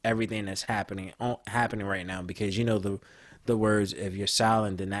with everything that's happening right now. Because the words, if you're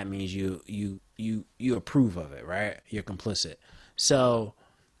silent, then that means you approve of it, right? You're complicit. So,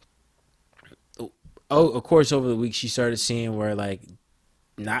 of course, over the week she started seeing where like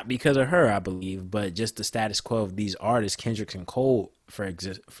not because of her, I believe, but just the status quo of these artists, Kendrick and Cole, for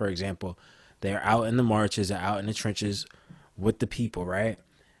example, they're out in the marches, they're out in the trenches with the people, right?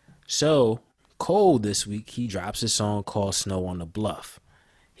 So Cole this week he drops a song called "Snow on the Bluff."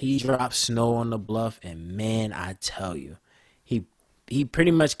 He drops "Snow on the Bluff," and man, I tell you, he he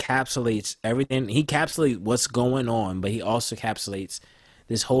pretty much capsulates everything. He capsulates what's going on, but he also capsulates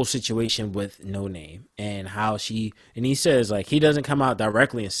this whole situation with No Name and how and he says like he doesn't come out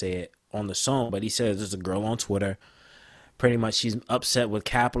directly and say it on the song, but he says there's a girl on Twitter. Pretty much she's upset with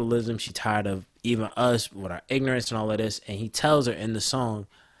capitalism. She's tired of even us with our ignorance and all of this. And he tells her in the song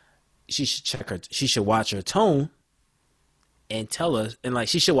she should watch her tone and tell us and like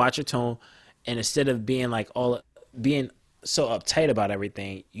she should watch her tone and instead of being like all being so uptight about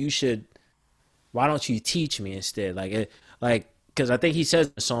everything, you should why don't you teach me instead? Because I think he says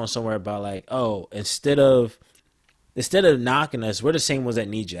in the song somewhere about like, oh, instead of knocking us, we're the same ones that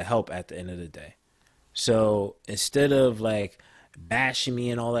need your help at the end of the day. So instead of like bashing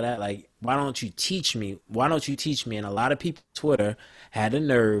me and all of that, like, why don't you teach me? Why don't you teach me? And a lot of people on Twitter had the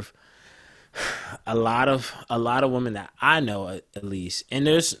nerve, a lot of women that I know at least, and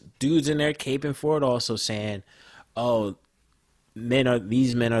there's dudes in there caping for it also saying, oh,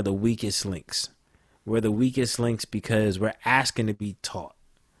 these men are the weakest links. We're the weakest links because we're asking to be taught.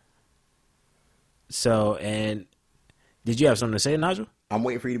 So, and did you have something to say, Nigel? I'm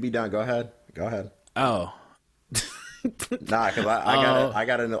waiting for you to be done. Go ahead. Go ahead. Oh, Nah, because I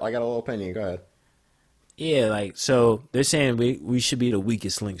got a little opinion. Go ahead. yeah, like so they're saying we should be the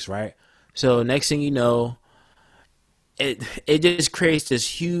weakest links, right? So next thing you know, it just creates this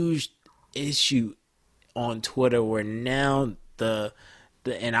huge issue on Twitter where now the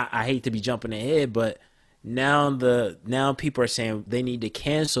and I hate to be jumping ahead, but now people are saying they need to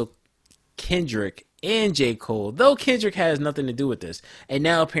cancel Kendrick and J. Cole, though Kendrick has nothing to do with this. And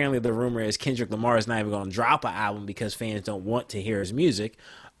now apparently the rumor is Kendrick Lamar is not even going to drop an album because fans don't want to hear his music.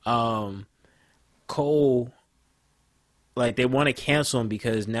 Cole, like they want to cancel him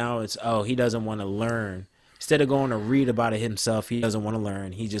because now it's he doesn't want to learn. Instead of going to read about it himself, he doesn't want to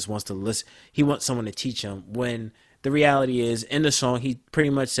learn. He just wants to listen. He wants someone to teach him. When the reality is, in the song, he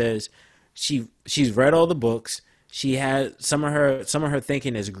pretty much says she's read all the books. She had some of her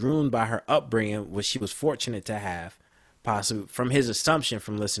thinking is groomed by her upbringing, which she was fortunate to have, possibly from his assumption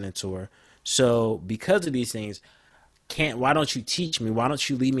from listening to her. So because of these things, can't why don't you teach me? Why don't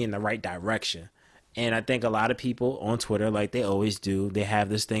you lead me in the right direction? And I think a lot of people on Twitter, like they always do, they have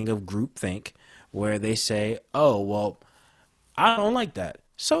this thing of groupthink where they say, "Oh, well, I don't like that.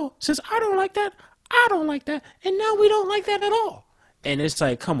 So since I don't like that, I don't like that, and now we don't like that at all." And it's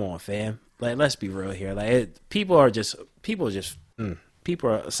like, come on, fam. Like, let's be real here. Like,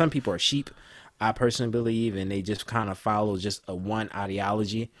 some people are sheep. I personally believe, and they just kind of follow just a one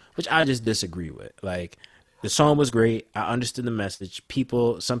ideology, which I just disagree with. Like, the song was great. I understood the message.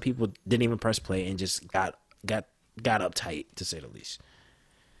 Some people didn't even press play and just got uptight, to say the least.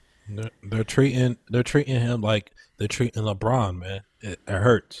 They're treating him like they're treating LeBron, man. It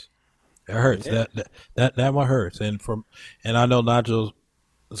hurts. It hurts. Yeah. That one hurts. And I know Nigel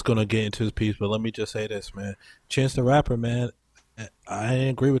is gonna get into his piece, but let me just say this, man. Chance the Rapper, man. I didn't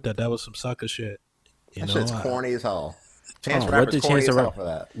agree with that. That was some sucker shit. You That know. shit's corny as hell. Chance Oh, the what Rapper's did corny Chance the as hell Rapper? for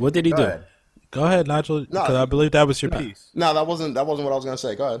that. What did he Go do? ahead. Go ahead, Nigel, because I No, believe that was your No, piece. no, that wasn't what I was gonna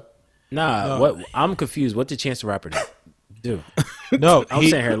say. Go ahead. nah. No, What? I'm confused. What did Chance the Rapper do? no, I'm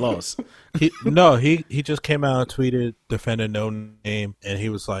saying here lost. he just came out and tweeted defending No Name, and he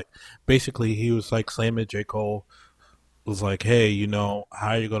was like, basically, he was like slamming J Cole. Was like, hey, how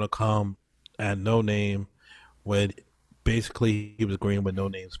are you gonna come at No Name when basically he was agreeing with No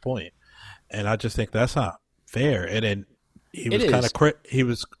Name's point, and I just think that's not fair. And then he It was kind is. of he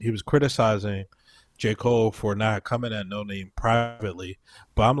was criticizing J Cole for not coming at No Name privately,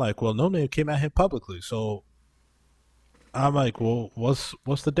 but I'm like, well, No Name came at him publicly, so I'm like, well, what's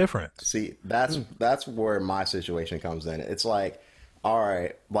the difference? See, that's where my situation comes in. It's like, all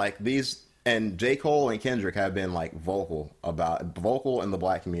right, like these and J. Cole and Kendrick have been like vocal in the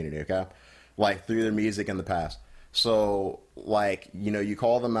black community, okay? Like through their music in the past. So like, you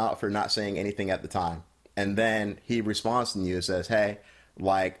call them out for not saying anything at the time. And then he responds to you and says, hey,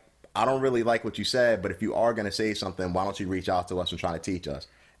 like, I don't really like what you said, but if you are gonna say something, why don't you reach out to us and try to teach us?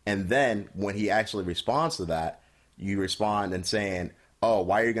 And then when he actually responds to that, you respond and saying, "Oh,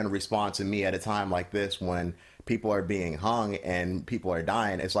 why are you going to respond to me at a time like this when people are being hung and people are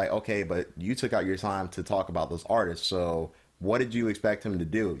dying?" It's like, okay, but you took out your time to talk about those artists, so what did you expect him to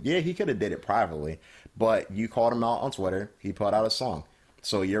do? Yeah, he could have did it privately, but you called him out on Twitter. He put out a song,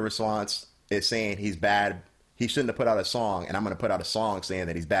 so your response is saying he's bad. He shouldn't have put out a song, and I'm going to put out a song saying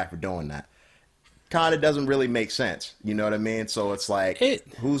that he's bad for doing that. Kind of doesn't really make sense. You know what I mean? So it's like, It.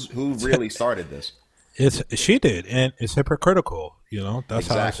 who really started this? It's she did, and it's hypocritical. That's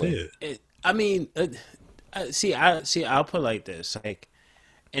how I see Exactly. it. I mean, see. I'll put it like this. Like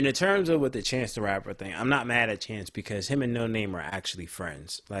in the terms of with the Chance the Rapper thing, I'm not mad at Chance because him and No Name are actually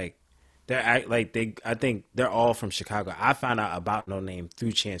friends. Like I think they're all from Chicago. I found out about No Name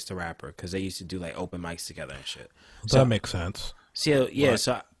through Chance the Rapper because they used to do like open mics together and shit. That So makes sense. yeah, But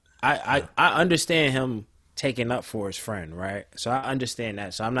so I understand him taking up for his friend, right? So I understand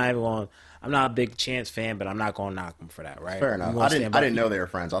that. So I'm not a big Chance fan, but I'm not gonna knock him for that, right? Fair I'm enough. gonna I stand didn't. I by didn't know they were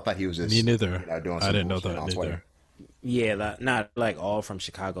friends. I thought he was me just, neither. doing I some didn't know bullshit that on Twitter. neither. yeah, not like all from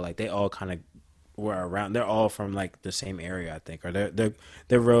Chicago. Like they all kind of were around. They're all from like the same area, I think, or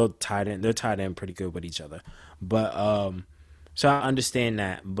they're real tied in. They're tied in pretty good with each other. But so I understand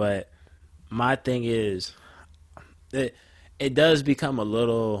that. But my thing is, it it does become a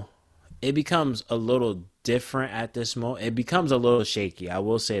little. It becomes a little different at this moment. It becomes a little shaky. I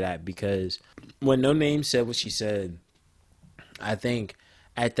will say that because when No Name said what she said, I think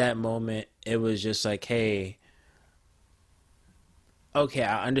at that moment it was just like, hey, okay,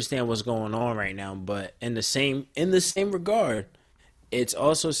 I understand what's going on right now, but in the same regard, it's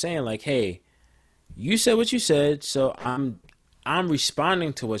also saying like, hey, you said what you said, so I'm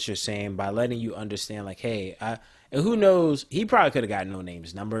responding to what you're saying by letting you understand like, hey, and who knows, he probably could have got No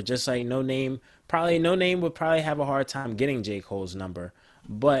Name's number, just like No Name would probably have a hard time getting J. Cole's number.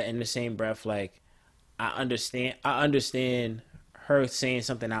 But in the same breath, like I understand her saying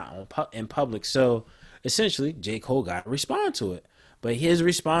something out in public. So essentially, J. Cole got to respond to it. But his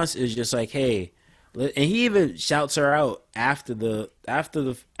response is just like, "Hey," and he even shouts her out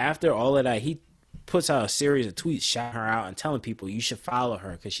after all of that. He puts out a series of tweets shouting her out and telling people you should follow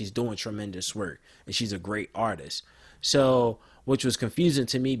her because she's doing tremendous work and she's a great artist. So, which was confusing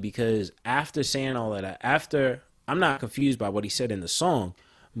to me because after saying all of that, after I'm not confused by what he said in the song,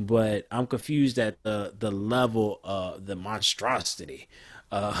 but I'm confused at the level of the monstrosity,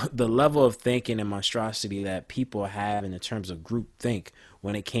 the level of thinking and monstrosity that people have in the terms of group think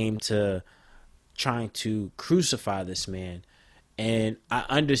when it came to trying to crucify this man. And I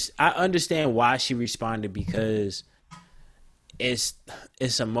understand why she responded because it's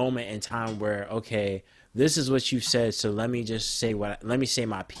it's a moment in time where okay, this is what you said, so let me say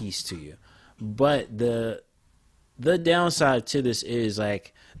my piece to you. But the downside to this is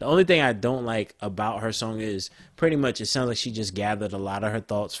like the only thing I don't like about her song is pretty much it sounds like she just gathered a lot of her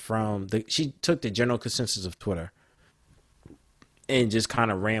thoughts from she took the general consensus of Twitter and just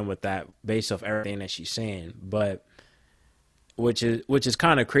kind of ran with that based off everything that she's saying. But which is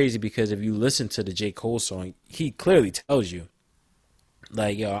kind of crazy because if you listen to the J. Cole song, he clearly tells you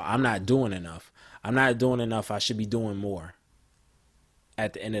like, yo, I'm not doing enough. I'm not doing enough. I should be doing more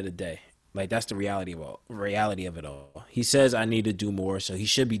at the end of the day. Like that's the reality of it all. He says I need to do more, so he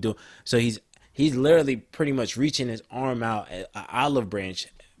should be doing. So he's literally pretty much reaching his arm out, an olive branch,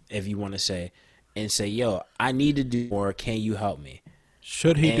 if you want to say, and say, "Yo, I need to do more. Can you help me?"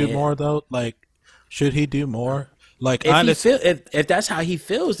 Should he do And more though? Like, should he do more? Like, if he honest, feel if that's how he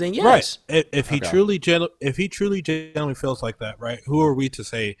feels, then right? yes. If he Okay. truly if he truly genuinely feels like that, right? Who are we to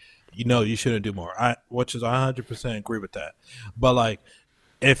say, you shouldn't do more? Which is 100% agree with that. But like,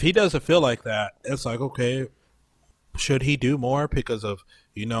 if he doesn't feel like that, it's like, okay, should he do more because of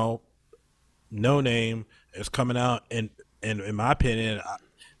you know no name is coming out and in my opinion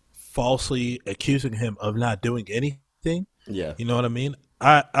falsely accusing him of not doing anything. Yeah. You know what I mean?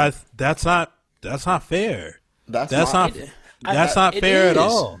 I that's not fair. That's That's my not It that's not it fair at is.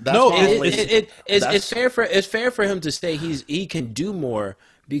 all. that's No, my only It's that's fair for him to say he can do more no.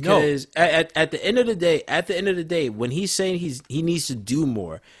 because at the end of the day, when he's saying he needs to do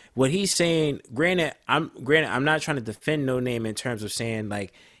more, what he's saying, granted I'm not trying to defend no name in terms of saying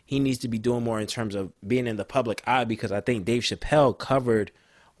like he needs to be doing more in terms of being in the public eye, because I think Dave Chappelle covered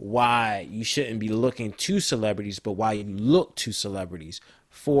why you shouldn't be looking to celebrities, but why you look to celebrities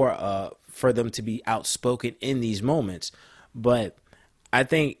for them to be outspoken in these moments. But I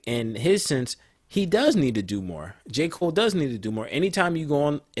think in his sense, he does need to do more. J. Cole does need to do more. Anytime you go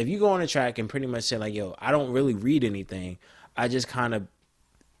on, if you go on a track and pretty much say like, "Yo, I don't really read anything. I just kind of,"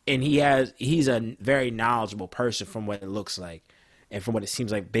 and he's a very knowledgeable person from what it looks like and from what it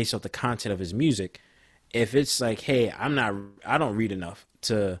seems like based off the content of his music. If it's like, "Hey, I don't read enough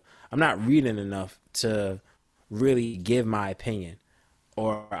to, I'm not reading enough to really give my opinion,"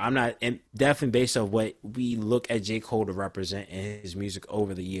 or I'm not, and definitely based off what we look at J. Cole to represent in his music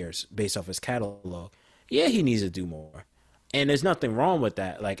over the years, based off his catalog, yeah, he needs to do more. And there's nothing wrong with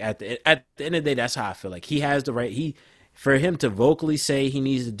that. Like at the end of the day, that's how I feel. Like he has the right. For him to vocally say he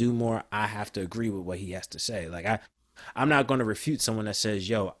needs to do more, I have to agree with what he has to say. Like I'm not going to refute someone that says,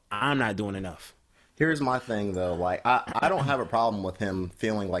 "Yo, I'm not doing enough." Here's my thing though. Like I don't have a problem with him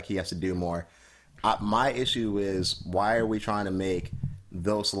feeling like he has to do more. My issue is why are we trying to make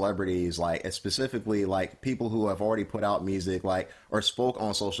those celebrities like specifically like people who have already put out music like or spoke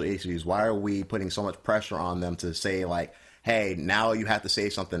on social issues, why are we putting so much pressure on them to say like, hey, now you have to say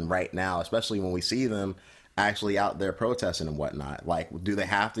something right now, especially when we see them actually out there protesting and whatnot. Like, do they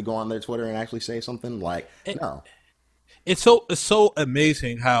have to go on their Twitter and actually say something? Like, no. It's so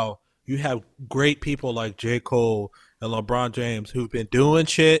amazing how you have great people like J. Cole and LeBron James who've been doing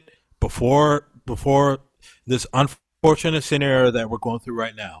shit before this unfortunate scenario that we're going through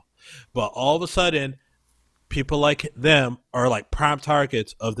right now. But all of a sudden, people like them are like prime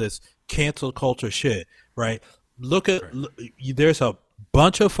targets of this cancel culture shit, right? Right. There's a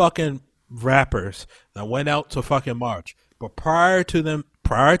bunch of fucking rappers that went out to fucking march, but prior to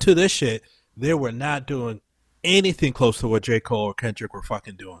this shit, they were not doing anything close to what J. Cole or Kendrick were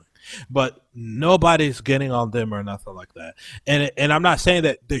fucking doing. But nobody's getting on them or nothing like that. And I'm not saying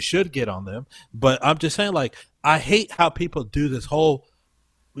that they should get on them, but I'm just saying like I hate how people do this whole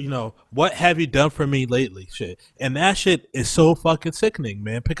what have you done for me lately shit. And that shit is so fucking sickening,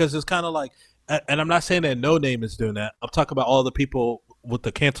 man, because it's kind of like, and I'm not saying that no name is doing that. I'm talking about all the people with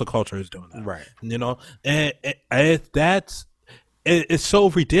the cancel culture is doing that, Right. and it's so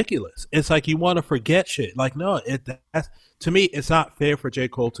ridiculous. It's like you want to forget shit. Like no, that's to me, it's not fair for J.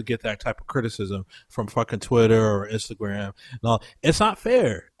 Cole to get that type of criticism from fucking Twitter or Instagram. No, it's not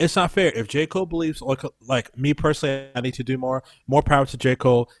fair. It's not fair. If J. Cole believes, like me personally, I need to do more. More power to J.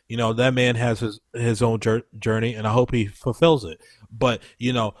 Cole. That man has his own journey, and I hope he fulfills it. But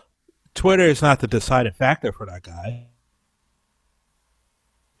Twitter is not the deciding factor for that guy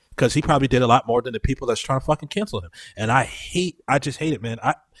because he probably did a lot more than the people that's trying to fucking cancel him. And I just hate it, man.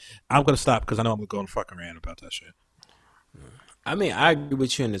 I'm gonna stop because I know I'm gonna go on a fucking rant about that shit. I mean, I agree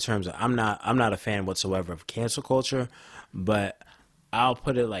with you in the terms of I'm not a fan whatsoever of cancel culture, but I'll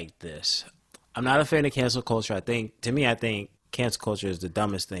put it like this. I'm not a fan of cancel culture. I think cancel culture is the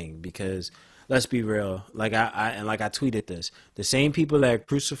dumbest thing because let's be real. Like I tweeted this. The same people that are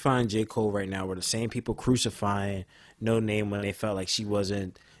crucifying J. Cole right now were the same people crucifying No Name when they felt like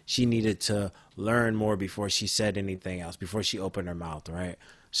she needed to learn more before she said anything else, before she opened her mouth, right?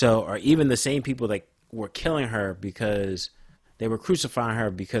 So, or even the same people that were killing her because they were crucifying her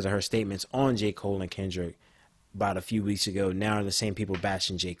because of her statements on J. Cole and Kendrick about a few weeks ago. Now are the same people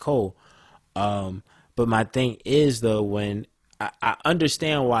bashing J. Cole. But my thing is though, when I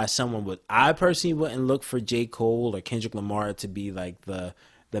understand why I personally wouldn't look for J. Cole or Kendrick Lamar to be like the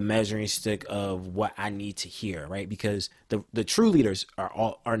measuring stick of what I need to hear, right? Because the true leaders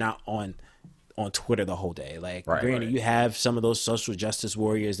are not on Twitter the whole day. Like, Right, granted, right. you have some of those social justice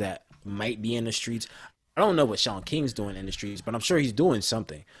warriors that might be in the streets. I don't know what Sean King's doing in the streets, but I'm sure he's doing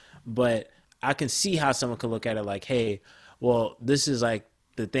something. But I can see how someone could look at it like, hey, well, this is like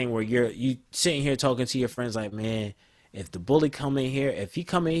the thing where you sitting here talking to your friends like, man, if the bully come in here, if he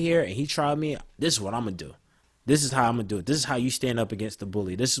come in here and he try me, this is what I'm gonna do. This is how I'm gonna do it. This is how you stand up against the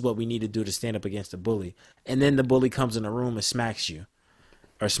bully. This is what we need to do to stand up against the bully. And then the bully comes in the room and smacks you,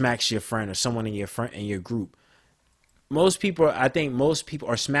 or smacks your friend or someone in your group. I think most people,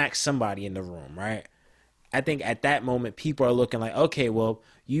 or smack somebody in the room, right? I think at that moment, people are looking like, okay, well,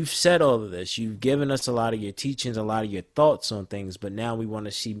 you've said all of this. You've given us a lot of your teachings, a lot of your thoughts on things, but now we want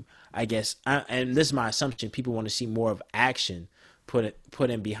to see, I guess, and this is my assumption, people want to see more of action put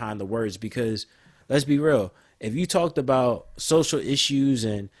in behind the words, because let's be real. If you talked about social issues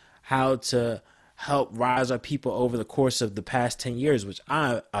and how to help rise our people over the course of the past 10 years, which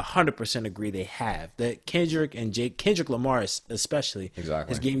I 100% agree they have, that Kendrick Lamar especially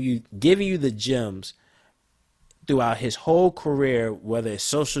Exactly. has giving you the gems throughout his whole career, whether it's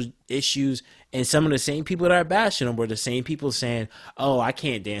social issues, and some of the same people that are bashing him were the same people saying, "Oh, I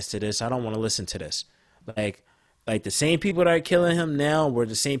can't dance to this. I don't want to listen to this." Like, like the same people that are killing him now were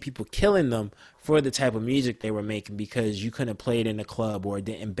the same people killing them for the type of music they were making, because you couldn't play it in the club or it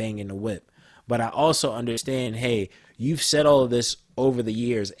didn't bang in the whip. But I also understand, hey, you've said all of this over the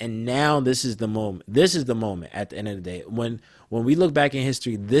years, and now this is the moment. This is the moment at the end of the day. When we look back in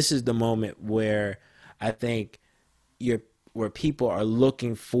history, this is the moment where I think where people are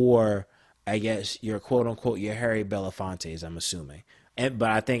looking for, I guess, your quote unquote your Harry Belafontes, I'm assuming.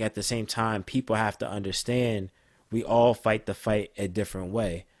 But I think at the same time, people have to understand we all fight the fight a different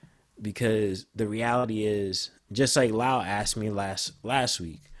way, because the reality is, just like Lau asked me last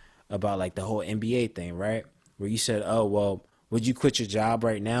week about like the whole NBA thing, right? Where you said, "Oh, well, would you quit your job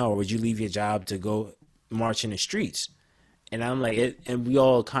right now, or would you leave your job to go march in the streets?" And I'm like, and we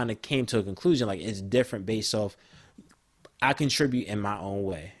all kind of came to a conclusion like it's different based off I contribute in my own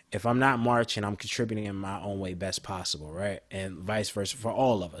way. If I'm not marching, I'm contributing in my own way best possible, right? And vice versa for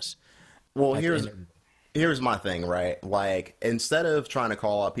all of us. Well, At the here's end of here's my thing, right? Like, instead of trying to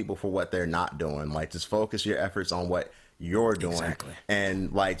call out people for what they're not doing, like, just focus your efforts on what you're doing, Exactly.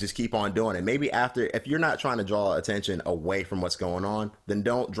 and like just keep on doing it. Maybe after, if you're not trying to draw attention away from what's going on, then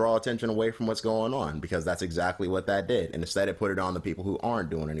don't draw attention away from what's going on, because that's exactly what that did. And instead it put it on the people who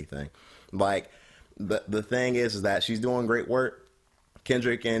aren't doing anything. Like, the thing is that she's doing great work.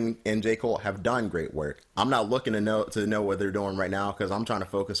 Kendrick and J. Cole have done great work. I'm not looking to know what they're doing right now, because I'm trying to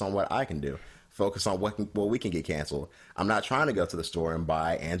focus on what I can do. Focus on what we can get canceled. I'm not trying to go to the store and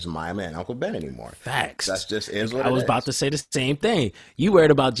buy Aunt Jemima and Uncle Ben anymore. That's facts. just is what I it was about is. to say the same thing. You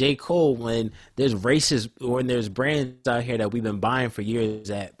worried about J. Cole when there's brands out here that we've been buying for years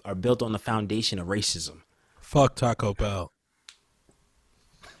that are built on the foundation of racism. Fuck Taco Bell.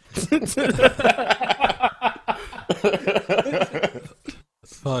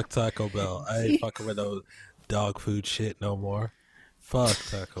 Fuck Taco Bell. I ain't fucking with no dog food shit no more. Fuck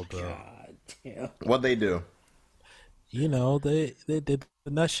Taco Bell. God damn. What they do. You know, they did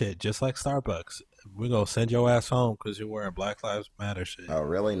the nut shit just like Starbucks. We're gonna send your ass home because you're wearing Black Lives Matter shit. Oh,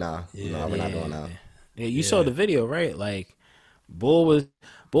 really? Nah, Yeah, no, we're not Yeah. doing that. Yeah, you saw yeah. the video, right? Like Bull was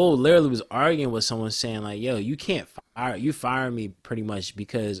Bull literally was arguing with someone saying like, "Yo, you fire me pretty much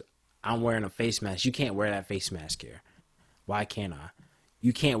because I'm wearing a face mask. You can't wear that face mask here. Why can't I?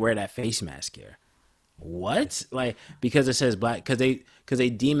 You can't wear that face mask here. What? Like because it says black because they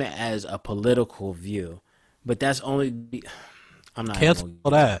deem it as a political view, but that's only. I'm not even Cancel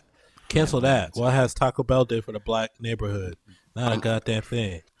gonna. that. I'm not even Cancel gonna get that. into What it. has Taco Bell did for the black neighborhood? Not a I'm goddamn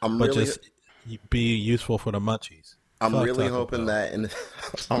thing. I'm But really just be useful for the munchies. I'm Fuck really Taco hoping Bell. that in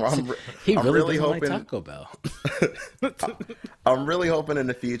I'm, I'm, He I'm really really doesn't like hoping Taco Bell. I'm really hoping in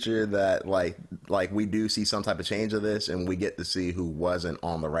the future that like we do see some type of change of this, and we get to see who wasn't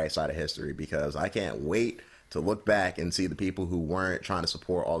on the right side of history, because I can't wait to look back and see the people who weren't trying to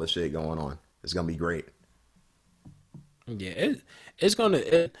support all the shit going on. It's gonna be great. Yeah, it's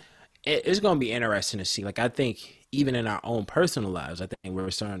gonna it's gonna be interesting to see. Like I think even in our own personal lives, I think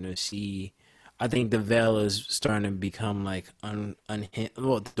we're starting to see. I think the veil is starting to become like unhinged.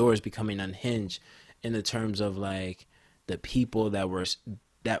 Well, the door is becoming unhinged in the terms of like the people that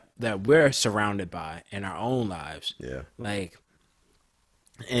we're surrounded by in our own lives. Yeah. Like,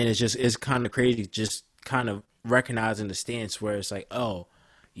 and it's kind of crazy just kind of recognizing the stance where it's like, oh,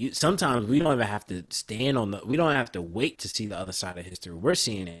 sometimes we don't even have to we don't have to wait to see the other side of history. We're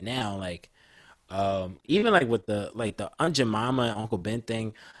seeing it now. Like even like with the Aunt Jemima and Uncle Ben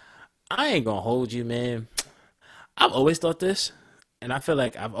thing, I ain't gonna hold you, man. I've always thought this, and I feel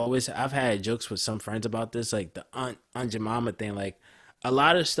like I've had jokes with some friends about this, like the Aunt Jemima thing. Like a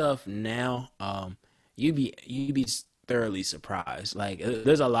lot of stuff now, you be thoroughly surprised. Like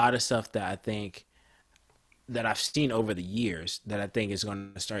there's a lot of stuff that I think that I've seen over the years that I think is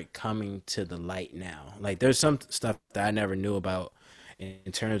going to start coming to the light now. Like there's some stuff that I never knew about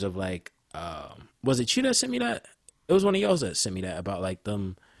in terms of like, was it you that sent me that? It was one of y'all that sent me that about like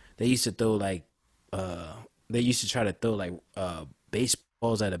them. They used to throw like, uh, they used to try to throw like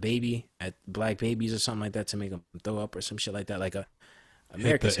baseballs at a baby, at black babies or something like that to make them throw up or some shit like that. Like Hit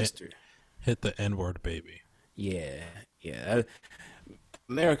America's the history. hit the N word, baby. Yeah, yeah.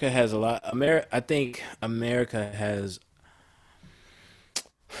 America has a lot. I think America has.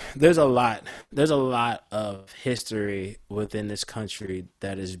 There's a lot. There's a lot of history within this country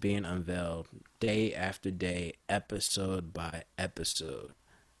that is being unveiled day after day, episode by episode,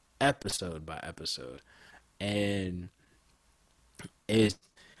 and is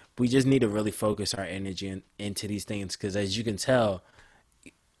we just need to really focus our energy into these things because, as you can tell,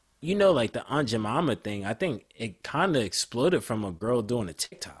 like the Aunt Jemima thing. I think it kind of exploded from a girl doing a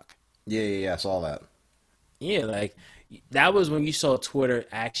TikTok. Yeah, yeah, yeah. I saw that. Yeah, like that was when you saw Twitter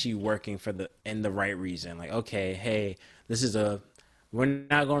actually working for the right reason. Like, okay, hey, this is a we're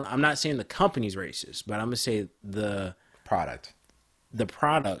not going. I'm not saying the company's racist, but I'm gonna say Product. the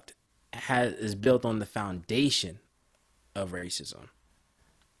product is built on the foundation of racism,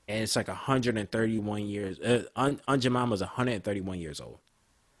 and it's like 131 years. Aunt Jemima's 131 years old,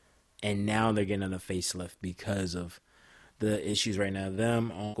 and now they're getting a facelift because of the issues right now.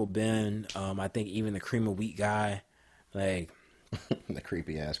 Them, Uncle Ben, I think even the cream of wheat guy, like The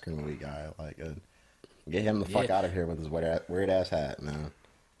creepy ass criminal guy. Like, get him the yeah, fuck out of here with his weird ass hat, man.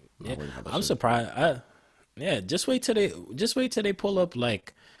 I'm yeah. not worried about that I'm shit. surprised. Yeah, just wait till they pull up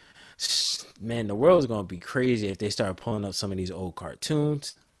like, man, the world's gonna be crazy if they start pulling up some of these old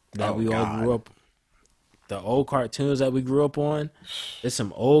cartoons that Oh we all God. grew up. The old cartoons that we grew up on. There's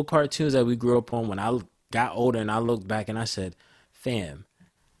some old cartoons that we grew up on when I got older and I looked back and I said, fam,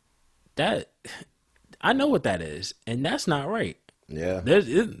 that I know what that is, and that's not right. Yeah.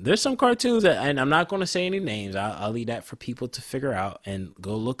 There's some cartoons that, and I'm not going to say any names. I'll leave that for people to figure out and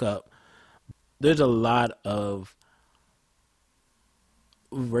go look up. There's a lot of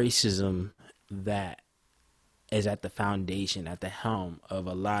racism that is at the foundation, at the helm of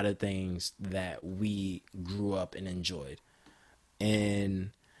a lot of things that we grew up and enjoyed.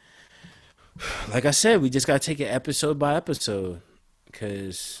 And like I said, we just got to take it episode by episode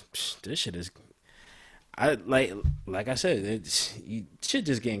because this shit is I like I said, shit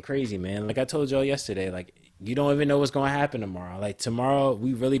just getting crazy, man. Like I told y'all yesterday, like you don't even know what's going to happen tomorrow. Like tomorrow,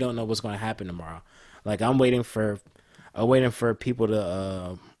 we really don't know what's going to happen tomorrow. Like I'm waiting for people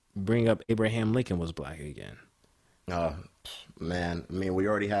to bring up Abraham Lincoln was black again. Uh, Man, I mean, we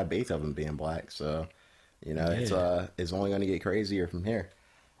already have Beethoven being black, so Yeah, it's only going to get crazier from here.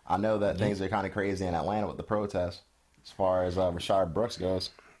 I know that yeah, things are kind of crazy in Atlanta with the protests, as far as Rashard Brooks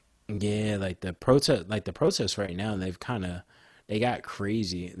goes. yeah. Like the protests right now, they got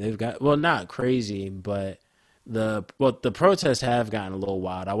crazy. They've got well, not crazy, but the protests have gotten a little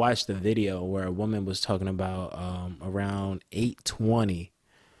wild. I watched the video where a woman was talking about around 8:20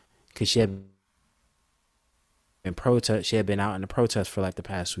 because she had been out in the protest for like the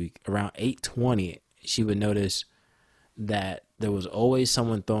past week. Around 8:20, she would notice that there was always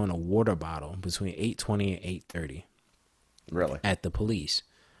someone throwing a water bottle between 8:20 and 8:30 Really? at the police.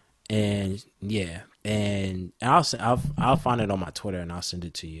 And yeah, and I'll find it on my Twitter and I'll send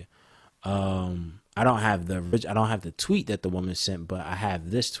it to you. I don't have the tweet that the woman sent, but I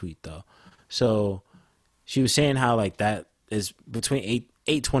have this tweet though. So she was saying how like that is between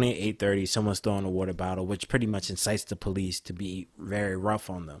 8:20 and 8:30, someone's throwing a water bottle, which pretty much incites the police to be very rough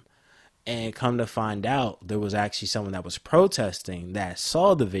on them. And come to find out, there was actually someone that was protesting that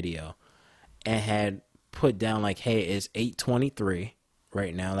saw the video and had put down like, "Hey, it's 8:23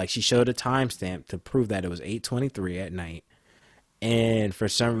 right now." Like she showed a timestamp to prove that it was 8:23 at night. And for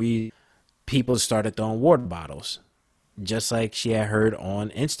some reason, people started throwing water bottles, just like she had heard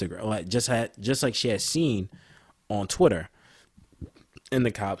on Instagram, like just like she had seen on Twitter. And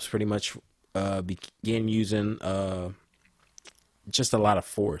the cops pretty much began using just a lot of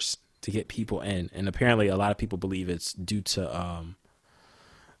force to get people in. And apparently, a lot of people believe it's due to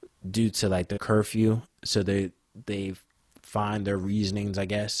like the curfew. So they find their reasonings. I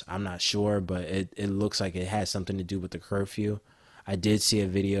guess I'm not sure, but it looks like it has something to do with the curfew. I did see a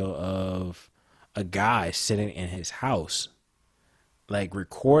video of a guy sitting in his house, like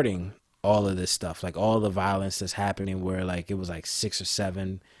recording all of this stuff, like all the violence that's happening, where like it was like 6 or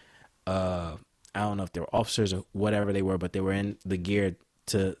 7 uh I don't know if they were officers or whatever they were, but they were in the gear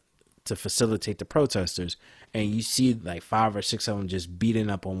to facilitate the protesters, and you see like 5 or 6 of them just beating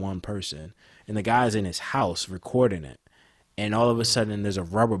up on one person, and the guy's in his house recording it, and all of a sudden there's a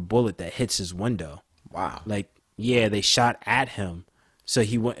rubber bullet that hits his window, Wow. Like, yeah, they shot at him, so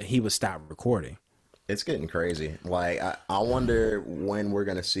he would stop recording. It's getting crazy. Like, I wonder when we're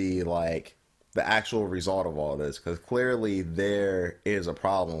gonna see like the actual result of all this, because clearly there is a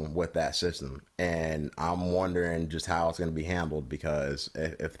problem with that system, and I'm wondering just how it's gonna be handled. Because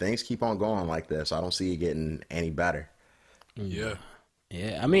if things keep on going like this, I don't see it getting any better. Yeah.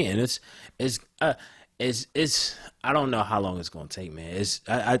 Yeah, I mean, and it's it's I don't know how long it's gonna take, man.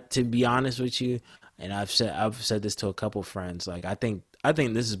 I to be honest with you, and I've said this to a couple friends. Like, I think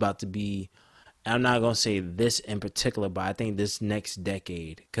this is about to be. I'm not gonna say this in particular, but I think this next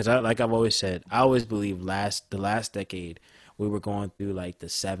decade, because like I've always said, I always believe the last decade we were going through like the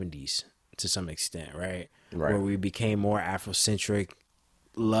 '70s to some extent, right? Where Right. we became more Afrocentric,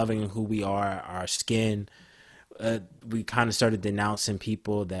 loving who we are, our skin, we kind of started denouncing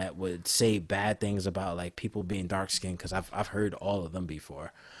people that would say bad things about like people being dark skinned, because I've heard all of them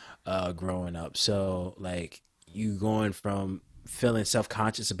before growing up. So like, you going from feeling self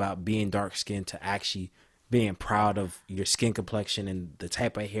conscious about being dark skinned to actually being proud of your skin complexion and the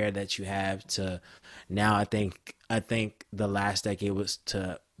type of hair that you have, to now I think the last decade was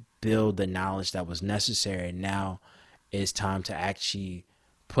to build the knowledge that was necessary. Now it's time to actually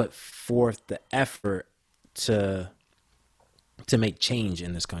put forth the effort to make change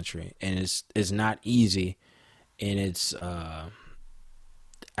in this country, and it's not easy, and it's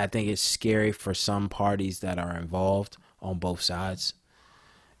I think it's scary for some parties that are involved on both sides.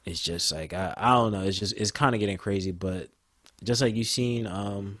 It's just like, I don't know, it's kind of getting crazy. But just like you seen,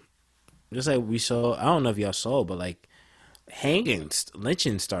 just like we saw, I don't know if y'all saw, but like, hangings,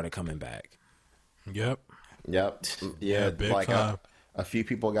 lynching started coming back. Yep. Yep. Yeah. Yeah, Big like time. a few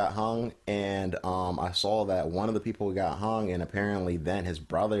people got hung, and I saw that one of the people got hung, and apparently then his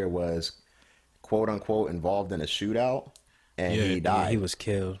brother was quote unquote involved in a shootout, and Yeah. he Yeah, he died. was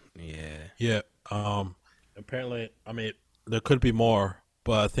killed. Yeah. Yeah. Apparently, I mean, there could be more,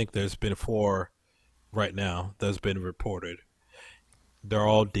 but I think there's been four right now that's been reported. They're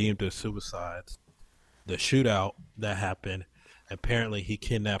all deemed as suicides. The shootout that happened, apparently he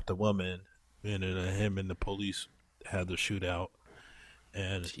kidnapped a woman, and then him and the police had the shootout,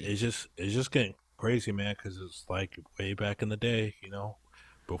 and Gee. it's just getting crazy, man. Because it's like way back in the day,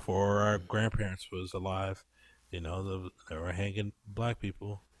 before our grandparents was alive, they were hanging black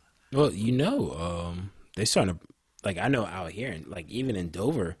people. Well, they starting to, like, I know out here, and like even in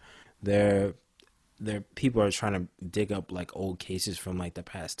Dover, there people are trying to dig up like old cases from like the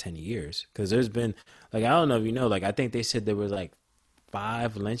past 10 years, because there's been, like, I don't know if you know, like, I think they said there was like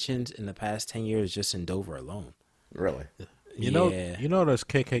 5 lynchings in the past 10 years just in Dover alone. Really? Yeah. There's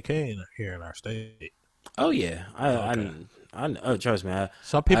KKK here in our state. Oh yeah. Okay, Oh, trust me.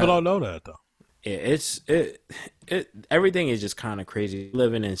 some people I don't know that though. it everything is just kind of crazy,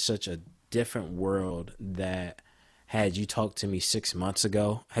 living in such a different world. That had you talked to me 6 months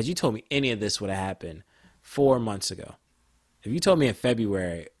ago, had you told me any of this would have happened 4 months ago, if you told me in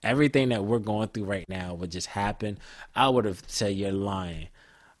February everything that we're going through right now would just happen, I would have said you're lying.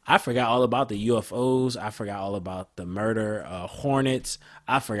 I forgot all about the UFOs. I forgot all about the murder hornets.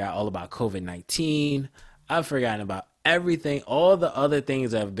 I forgot all about COVID-19. I've forgotten about everything, all the other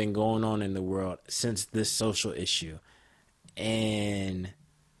things that have been going on in the world since this social issue. And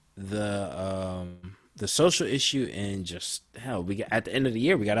the social issue, and just hell, we got, at the end of the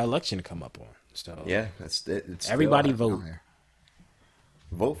year we got our election to come up on. So Yeah, it's still everybody happening out vote, here.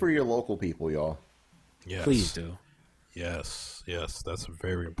 Vote for your local people, y'all. please Yes, do. yes, that's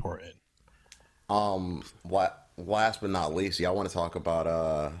very important. Last but not least, yeah, I want to talk about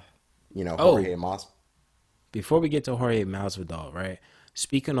Oh, Jorge Mas. before we get to Jorge Masvidal, right?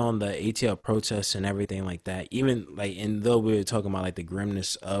 Speaking on the ATL protests and everything like that, even like, and though we were talking about like the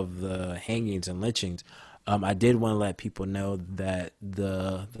grimness of the hangings and lynchings, I did want to let people know that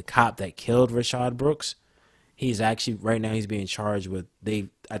the cop that killed Rashad Brooks, he's actually right now he's being charged with, they,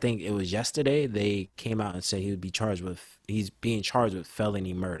 I think it was yesterday, they came out and said he's being charged with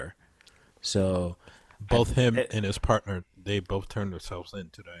felony murder. So I Both him it, and his partner, they both turned themselves in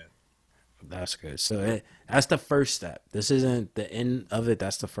today. That's good. So that's the first step. This isn't the end of it.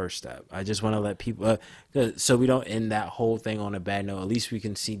 That's the first step. I just want to let people, so we don't end that whole thing on a bad note. At least we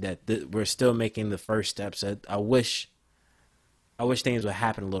can see that we're still making the first steps. I wish things would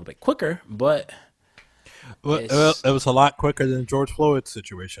happen a little bit quicker, but Well, it's, it was a lot quicker than George Floyd's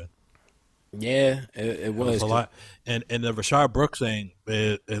situation. yeah, it It was was. a lot, and the Rashard Brooks thing,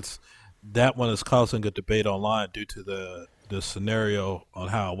 it's that one is causing a debate online due to the scenario on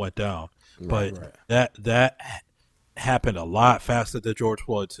how it went down. Right. But Right. that happened a lot faster than George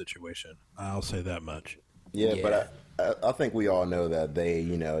Floyd situation. I'll say that much. Yeah, Yeah. but I think we all know that they,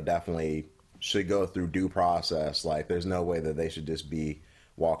 definitely should go through due process. Like, there's no way that they should just be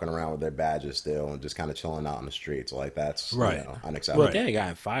walking around with their badges still and just kind of chilling out in the streets. Like, that's, Right, Well, unacceptable. right. they had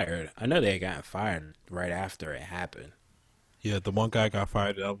gotten fired. I know they had gotten fired right after it happened. Yeah, the one guy got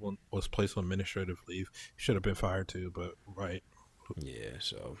fired. The other one was placed on administrative leave. He should have been fired too, but right. Yeah,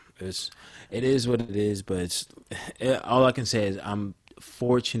 so it is what it is. But all I can say is I'm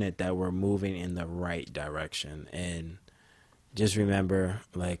fortunate that we're moving in the right direction. And just remember,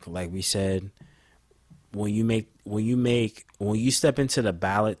 like we said, when you step into the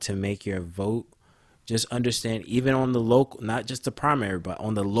ballot to make your vote, just understand, even on the local, not just the primary, but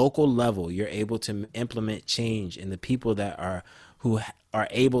on the local level, you're able to implement change, and the people that are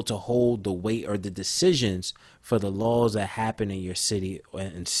able to hold the weight or the decisions for the laws that happen in your city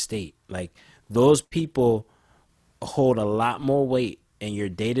and state, like those people hold a lot more weight in your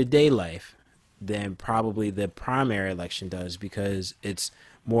day-to-day life than probably the primary election does, because it's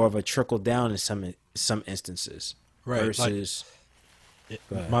more of a trickle down in some instances Right. Like, versus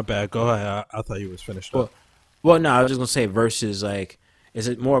go ahead. my bad. Go ahead. I thought you was finished up. Well, well, no, I was just gonna say versus, like, is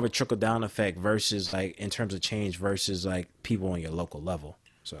it more of a trickle down effect versus, like, in terms of change versus like people on your local level.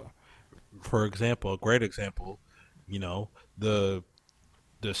 So For example, a great example, you know, the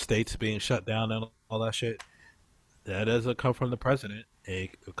the states being shut down and all that shit. That doesn't come from the president.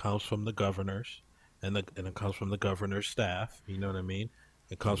 It comes from the governors, and it comes from the governor's staff. You know what I mean?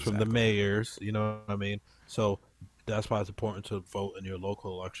 It comes from the exactly, mayors. You know what I mean? So that's why it's important to vote in your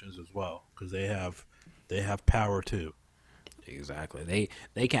local elections as well, because they have power too. exactly.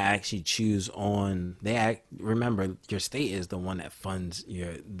 They can actually choose on. Remember, your state is the one that funds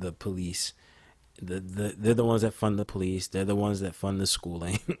the police. They're the ones that fund the police. They're the ones that fund the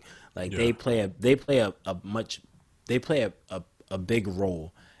schooling. Like Yeah. they play a much they play a big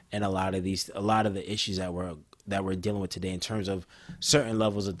role in a lot of the issues that we're dealing with today, in terms of certain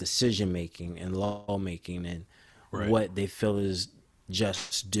levels of decision making and law making, and Right. what they feel is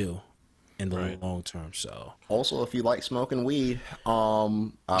just due in the Right. long term. So Also, if you like smoking weed,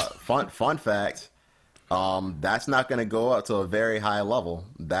 fun fact, that's not going to go up to a very high level.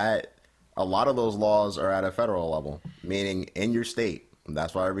 That a lot of those laws are at a federal level, meaning in your state.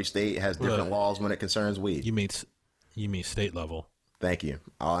 That's why every state has Well, different laws when it concerns weed. you mean you mean state level? Thank you.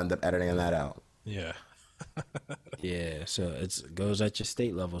 I'll end up editing that out. Yeah. yeah, so it goes at your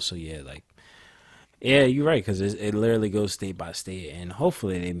state level. So yeah, like, yeah, you're right, because it literally goes state by state, and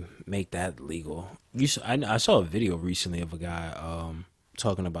hopefully they make that legal. I saw a video recently of a guy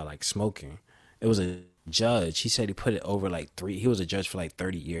talking about, like, smoking. It was a judge. He said he put it over like three. He was a judge for like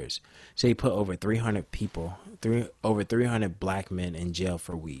 30 years. So he put over 300 people, over 300 black men in jail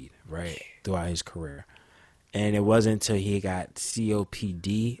for weed, right, throughout his career. And it wasn't until he got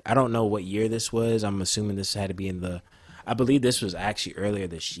COPD. I don't know what year this was. I'm assuming this had to be I believe this was actually earlier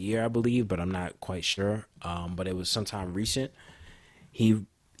this year, I believe, but I'm not quite sure. But it was sometime recent. He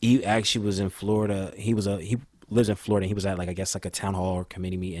he actually was in Florida. He lives in Florida. He was at, like, I guess, like a town hall or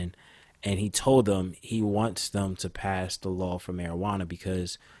committee meeting, and he told them he wants them to pass the law for marijuana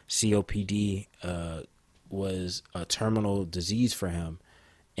because COPD was a terminal disease for him,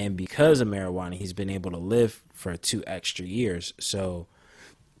 and because of marijuana, he's been able to live for 2 extra years. So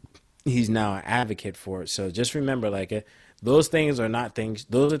he's now an advocate for it. So just remember, like, those things are not things.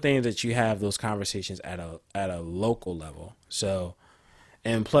 Those are things that you have those conversations at a local level. So,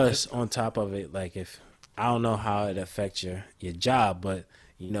 and plus, on top of it, like, if I don't know how it affects your job, but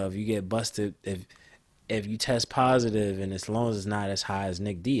if you get busted, if you test positive, and as long as it's not as high as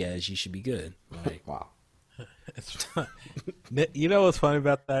Nick Diaz, you should be good. Like, Wow. It's you know what's funny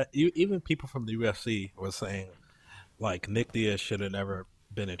about that? Even people from the UFC were saying like Nick Diaz should have never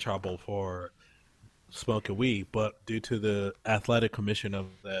been in trouble for smoking weed, but due to the athletic commission of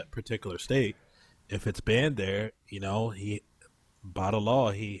that particular state, if it's banned there, he by the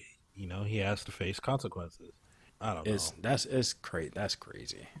law he has to face consequences. I don't know. it's crazy. That's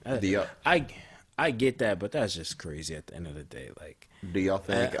crazy. Do y'all, I I get that, but that's just crazy at the end of the day. Like, do y'all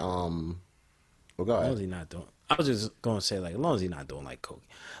as think? Well, go long ahead. as he not doing, I was just gonna say, like, as long as he not doing like coke,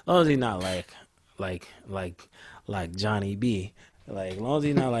 as long as he not like like like Johnny B. Like, as long as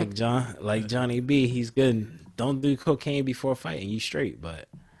he not like Johnny B, he's good. Don't do cocaine before fighting. You straight, but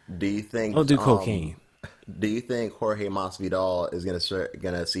Do you think? don't do cocaine. Do you think Jorge Masvidal is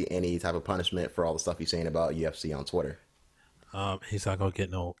gonna see any type of punishment for all the stuff he's saying about UFC on Twitter? He's not gonna get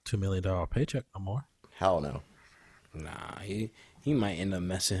no $2 million paycheck no more. Hell no. Nah, he might end up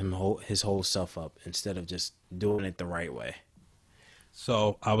messing his whole self up instead of just doing it the right way.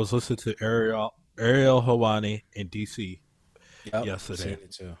 So I was listening to Ariel Hawani in DC Yep, seen yesterday.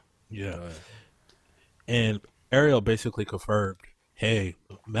 it too. Yeah, Go ahead. and Ariel basically confirmed, "Hey,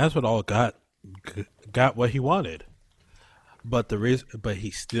 Masvidal got got what he wanted. But he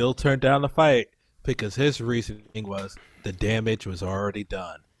still turned down the fight because his reasoning was the damage was already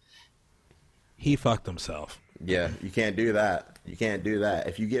done. He fucked himself. Yeah, you can't do that. You can't do that.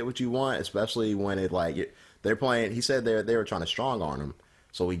 If you get what you want, especially when it they're playing. He said they were trying to strong arm him,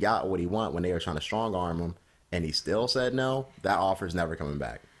 so he got what he want when they were trying to strong arm him, and he still said no. That offer's never coming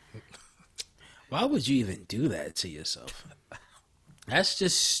back. Why would you even do that to yourself? That's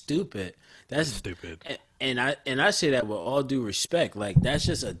just stupid. That's Stupid. and I say that with all due respect. Like that's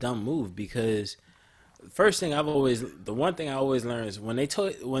just a dumb move because the one thing I always learn is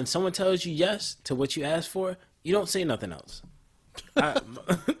when someone tells you yes to what you asked for, you don't say nothing else. I,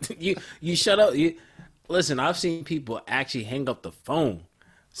 you shut up. Listen, I've seen people actually hang up the phone.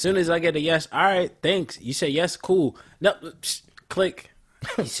 As soon as I get a yes, all right, thanks. You say yes, cool. No, click.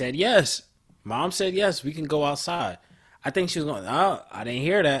 He said yes. Mom said yes. We can go outside. I think she was going. Oh, I didn't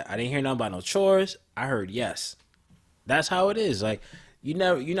hear that. I didn't hear nothing about no chores. I heard yes. That's how it is. Like you're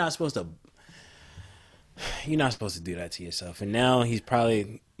not supposed to. You're not supposed to do that to yourself. And now he's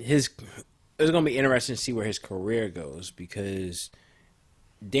probably his. It's gonna be interesting to see where his career goes because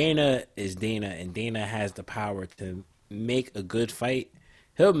Dana is Dana, and Dana has the power to make a good fight.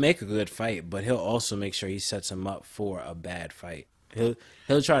 He'll make a good fight, but he'll also make sure he sets him up for a bad fight.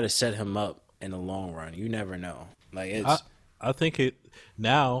 He'll try to set him up in the long run. You never know. Like I it's I think it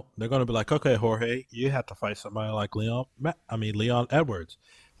now they're going to be like, okay, Jorge, you have to fight somebody like Leon Edwards.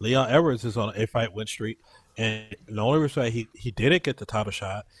 Leon Edwards is on a fight win streak, and the only reason why he didn't get the title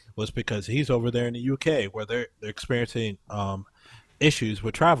shot was because he's over there in the UK where they're experiencing issues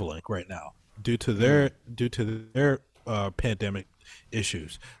with traveling right now due to their pandemic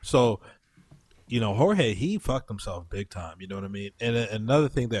issues. So Jorge, he fucked himself big time. You know what I mean? And another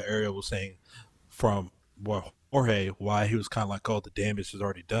thing that Ariel was saying from what Jorge, why he was kind of like, oh, the damage is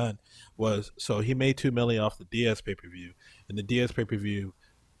already done, was so he made 2 million off the Diaz pay per view, and the Diaz pay per view,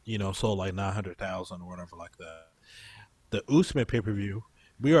 sold like 900,000 or whatever like that. The Usman pay per view,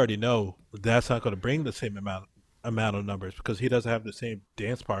 we already know that's not going to bring the same amount of numbers because he doesn't have the same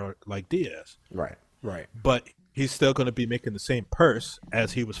dance part like Diaz, Right. right but he's still going to be making the same purse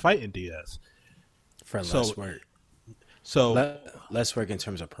as he was fighting Diaz. for So less work. so Less work in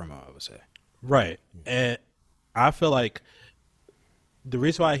terms of promo, I would say. right, and I feel like the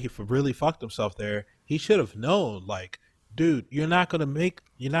reason why he really fucked himself there, he should have known, like, dude, you're not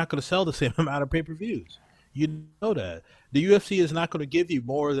gonna sell the same amount of pay per views. You know that the UFC is not going to give you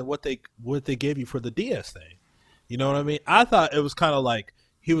more than what they gave you for the Diaz thing. You know what I mean? I thought it was kind of like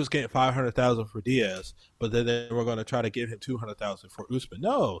he was getting 500,000 for Diaz, but then they were going to try to give him 200,000 for Usman.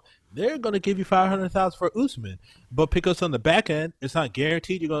 No, they're going to give you 500,000 for Usman, but because on the back end, it's not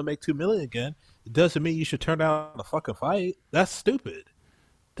guaranteed you're going to make 2 million again. It doesn't mean you should turn down the fucking fight. That's stupid.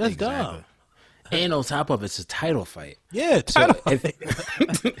 That's Exactly. dumb. And on top of it's a title fight. Yeah, So title if fight.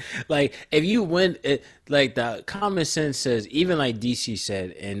 like if you win it, like the common sense says, even like DC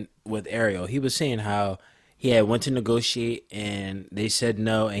said, and with Ariel, he was saying how he had went to negotiate and they said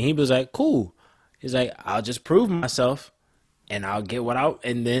no, and he was like, cool. He's like, I'll just prove myself and I'll get what I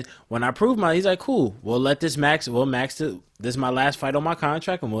and then when I prove he's like, cool, we'll max it. This is my last fight on my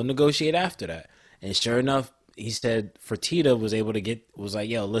contract and we'll negotiate after that. And sure enough, he said Fertitta was like,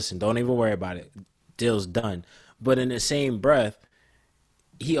 yo, listen, don't even worry about it. Deal's done. But in the same breath,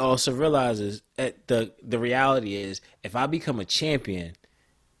 he also realizes that the reality is if I become a champion,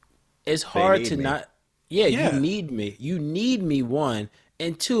 it's They hard need to me. not. Yeah, you Yeah, need me. You need me, one.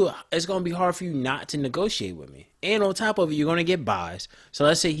 And two, it's gonna be hard for you not to negotiate with me. And on top of it, you're gonna get buys. So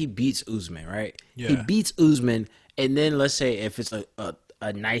let's say he beats Usman, right? He yeah, beats Usman, and then let's say if it's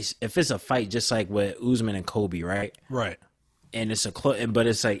if it's a fight just like with Usman and Kobe, right? right. And it's but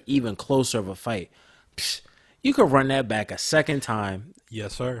it's like even closer of a fight. Psh, you could run that back a second time,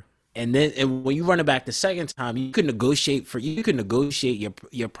 Yes, sir. and when you run it back the second time, you could negotiate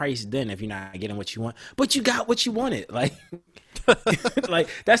your price then if you're not getting what you want, but you got what you wanted. Like like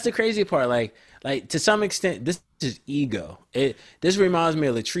that's the crazy part. Like to some extent, this is ego. This reminds me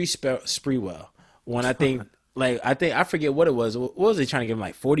of Latrice Sprewell when I forget what it was. What was they trying to give him,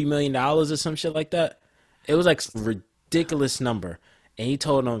 like $40 million or some shit like that? It was like a ridiculous number, and he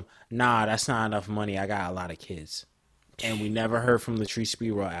told him, "Nah, that's not enough money. I got a lot of kids." And we never heard from Latrice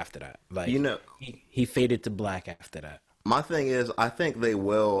Sprewell after that. You Like know, he faded to black after that. my thing is, I think they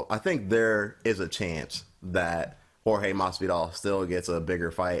will. I think there is a chance that Jorge Masvidal still gets a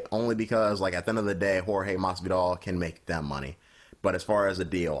bigger fight, only because, like, at the end of the day, Jorge Masvidal can make that money. But as far as a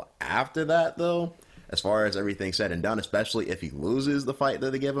deal after that, though, as far as everything said and done, especially if he loses the fight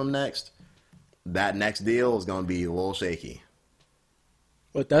that they give him next, that next deal is going to be a little shaky.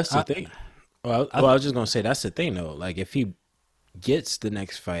 But that's the I thing. I was just gonna say that's the thing though. Like if he gets the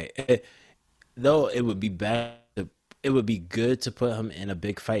next fight, though, it would be bad. It would be good to put him in a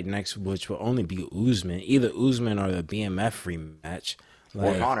big fight next, which will only be Usman, either Usman or the BMF rematch.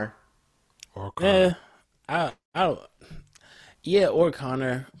 Or Like, Connor. or eh, Connor. I don't, yeah, or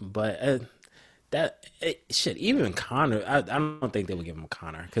Connor, but shit, even Connor, I don't think they would give him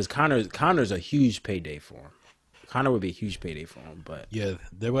Connor because Connor's a huge payday for him. Connor would be a huge payday for him, but Yeah,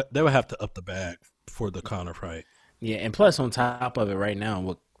 they would have to up the bag for the Connor fight. yeah, and plus on top of it, right now,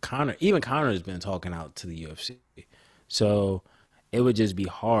 what even Connor has been talking out to the UFC, so it would just be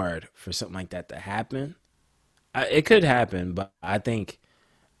hard for something like that to happen. It could happen, but I think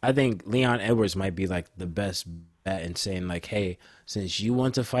Leon Edwards might be like the best bet in saying like, hey, since you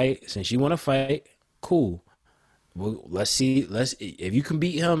want to fight, cool. Well, let's see. Let's if you can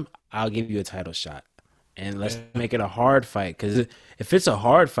beat him, I'll give you a title shot, and let's Yeah, make it a hard fight. Because if it's a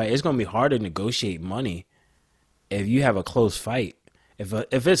hard fight, it's gonna be hard to negotiate money if you have a close fight.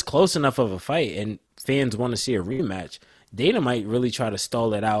 If it's close enough of a fight and fans want to see a rematch, Dana might really try to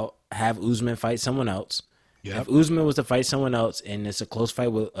stall it out, have Usman fight someone else. yep. If Usman was to fight someone else and it's a close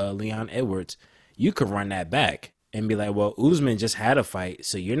fight with Leon Edwards, you could run that back and be like, well, Usman just had a fight,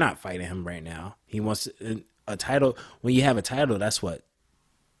 so you're not fighting him right now. He wants a title. When you have a title, that's what,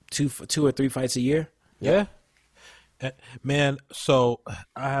 two or three fights a year? Yep. Yeah. Man, so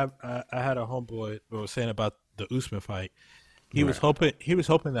I had a homeboy that was saying about the Usman fight. Right. He was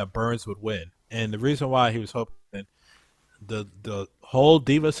hoping that Burns would win, and the reason why he was hoping the whole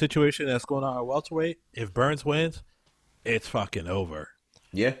diva situation that's going on at welterweight. If Burns wins, it's fucking over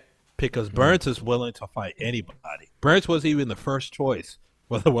Yeah. because Burns is willing to fight anybody. Burns was even the first choice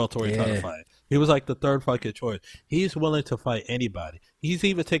for the welterweight title Yeah. fight. He was like the third fucking choice. He's willing to fight anybody. He's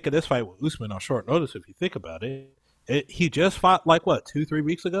even taking this fight with Usman on short notice. If you think about it, he just fought like what 2 3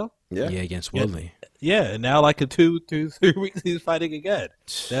 weeks ago. Yeah. Yeah, against Yeah, Woodley. yeah, and now like in 3 weeks he's fighting again.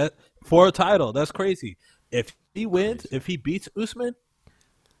 That for a title. That's crazy. If he wins, Crazy. if he beats Usman,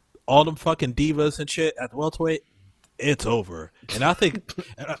 all them fucking divas and shit at the welterweight, it's over. And I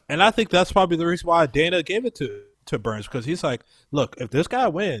think that's probably the reason why Dana gave it to Burns because he's like, look, if this guy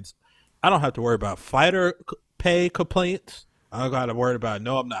wins, I don't have to worry about fighter pay complaints. I don't got to worry about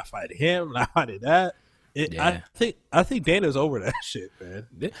no, I'm not fighting him, I'm not fighting that. Yeah. I think Dana's over that shit, man.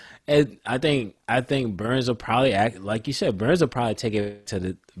 And I think Burns will probably act like you said. Burns will probably take it to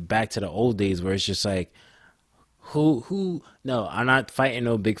the back to the old days where it's just like who no, I'm not fighting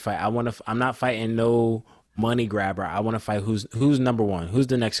no big fight. I'm not fighting no money grabber. I want to fight who's number one. Who's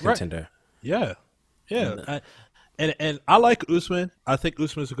the next Right. contender? Yeah. Yeah. And I like Usman. I think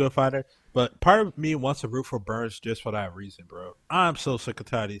Usman's a good fighter. But part of me wants to root for Burns just for that reason, bro. I'm so sick and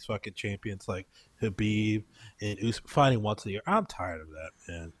tired of these fucking champions like Habib and Usman fighting once a year. I'm tired of that,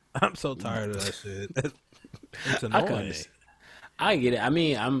 man. I'm so tired of that shit. It's I can annoying. understand. I get it. I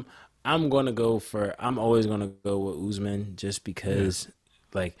mean, I'm gonna go for. I'm always gonna go with Usman Yeah. just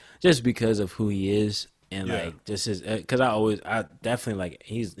because of who he is and Yeah. like just his. Because I definitely like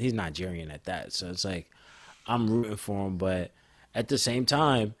he's Nigerian at that, so it's like I'm rooting for him, but at the same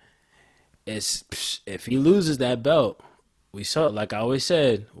time, if he loses that belt, we saw like I always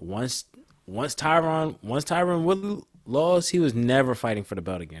said once Tyron Woodley lost, he was never fighting for the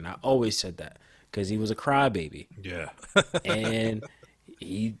belt again. I always said that because he was a crybaby Yeah. and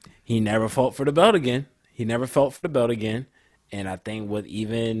he never fought for the belt again. He never fought for the belt again. And I think with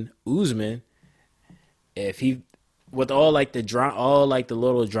even Usman, if he with all like the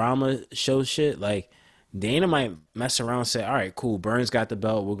little drama show shit, like Dana might mess around and say, all right, cool, Burns got the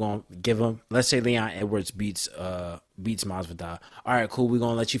belt. We're gonna give him, let's say Leon Edwards beats Masvidal. All right, cool, we're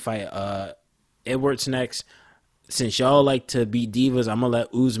gonna let you fight Edwards next. Since y'all like to beat divas, I'm gonna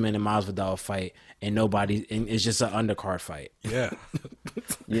let Usman and Masvidal fight, and it's just an undercard fight. Yeah.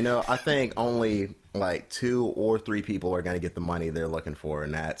 I think only like two or three people are going to get the money they're looking for,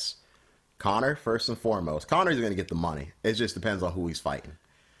 and that's Connor, first and foremost. Connor's going to get the money. It just depends on who he's fighting.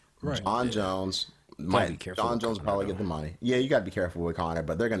 Right. John Yeah. Jones Gotta be might. careful John with Jones will Connor probably get though. the money. Yeah, you got to be careful with Connor,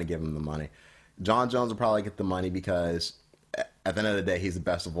 but they're going to give him the money. John Jones will probably get the money because at the end of the day, he's the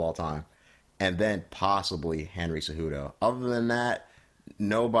best of all time. And then possibly Henry Cejudo. Other than that,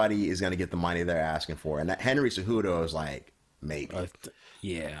 nobody is going to get the money they're asking for. And that Henry Cejudo is like, maybe.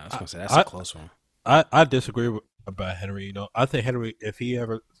 Yeah, I was gonna say that's a I close one. I disagree about Henry. I think Henry, if he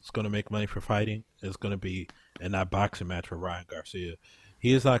ever is going to make money for fighting, is going to be in that boxing match with Ryan Garcia.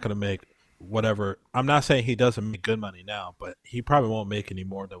 He is not going to make whatever. I'm not saying he doesn't make good money now, but he probably won't make any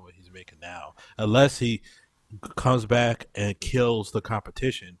more than what he's making now, unless he comes back and kills the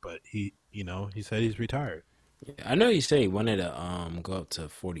competition. But he said he's retired. Yeah, I know you say he wanted to go up to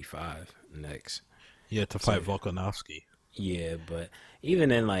 45 next. Yeah, to So fight Volkanovski. yeah, but even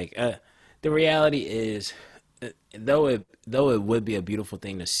then, like the reality is, though it would be a beautiful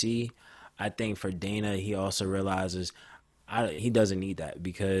thing to see, I think for Dana, he also realizes he doesn't need that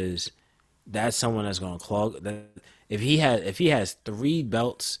because that's someone that's going to clog. That if he has three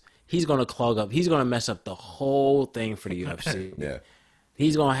belts, he's going to clog up. He's going to mess up the whole thing for the UFC. Yeah.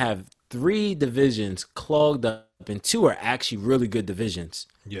 He's going to have three divisions clogged up, and two are actually really good divisions.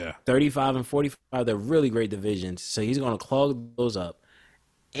 Yeah. 35 and 45, they're really great divisions. So he's going to clog those up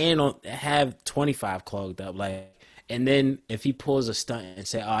and have 25 clogged up. Like, and then if he pulls a stunt and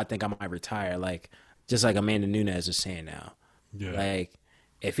say, "Oh, I think I might retire," like just like Amanda Nunes is saying now, Yeah. like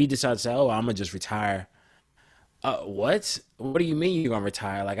if he decides to say, "Oh, I'm gonna just retire," what? What do you mean you're gonna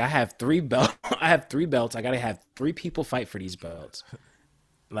retire? Like I have three belt, I have three belts. I gotta have three people fight for these belts.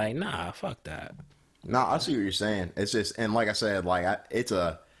 Like, nah, fuck that. No, I see what you're saying. It's just, and like I said, like it's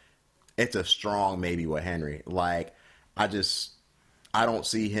a strong maybe with Henry. Like I just I don't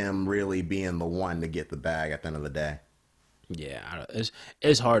see him really being the one to get the bag at the end of the day. Yeah,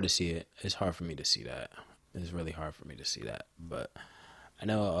 it's hard to see it. It's hard for me to see that. It's really hard for me to see that. But I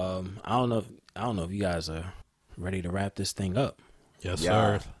know I don't know if you guys are ready to wrap this thing up. Yes,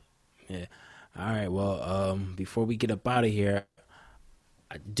 Yeah. sir. Yeah. All right. Well, before we get up out of here,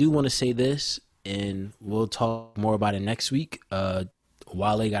 I do want to say this, and we'll talk more about it next week.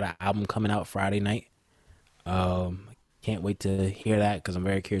 Wale got an album coming out Friday night. Can't wait to hear that because I'm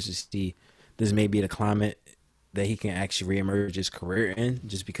very curious to see. This may be the climate that he can actually reemerge his career in,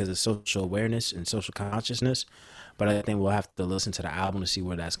 just because of social awareness and social consciousness. But I think we'll have to listen to the album to see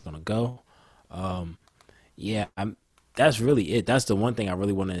where that's gonna go. Yeah, that's really it. That's the one thing I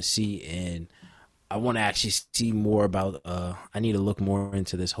really want to see, and I want to actually see more about. I need to look more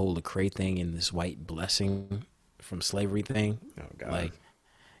into this whole Lecrae thing and this white blessing from slavery thing. Oh God. Like,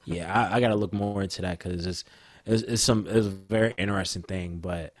 yeah, I got to look more into that because it's a very interesting thing.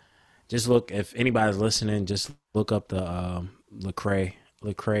 But just look, if anybody's listening, just look up the Lecrae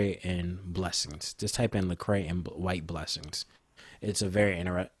and blessings. Just type in Lecrae and white blessings. It's a very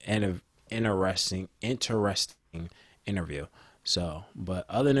interesting interview. So, but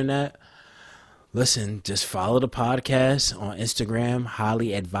other than that, listen, just follow the podcast on Instagram,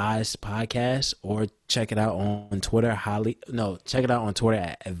 Highly Advised Podcast, or check it out on Twitter. Check it out on Twitter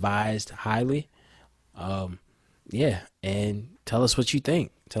at Advised Highly. Yeah, and tell us what you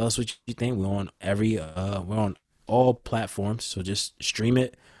think. Tell us what you think. We're on all platforms, so just stream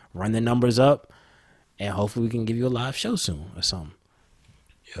it, run the numbers up, and hopefully we can give you a live show soon or something.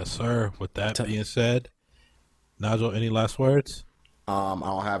 Yes, sir. With that T- being said, Nigel, any last words? I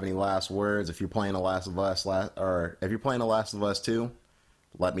don't have any last words. If you're playing The Last of Us, or if you're playing The Last of Us 2,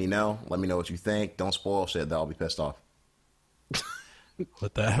 let me know. Let me know what you think. Don't spoil shit, though. I'll be pissed off.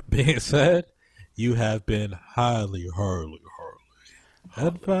 With that being said, you have been highly, highly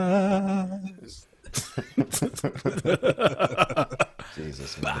advised.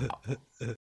 Jesus, man.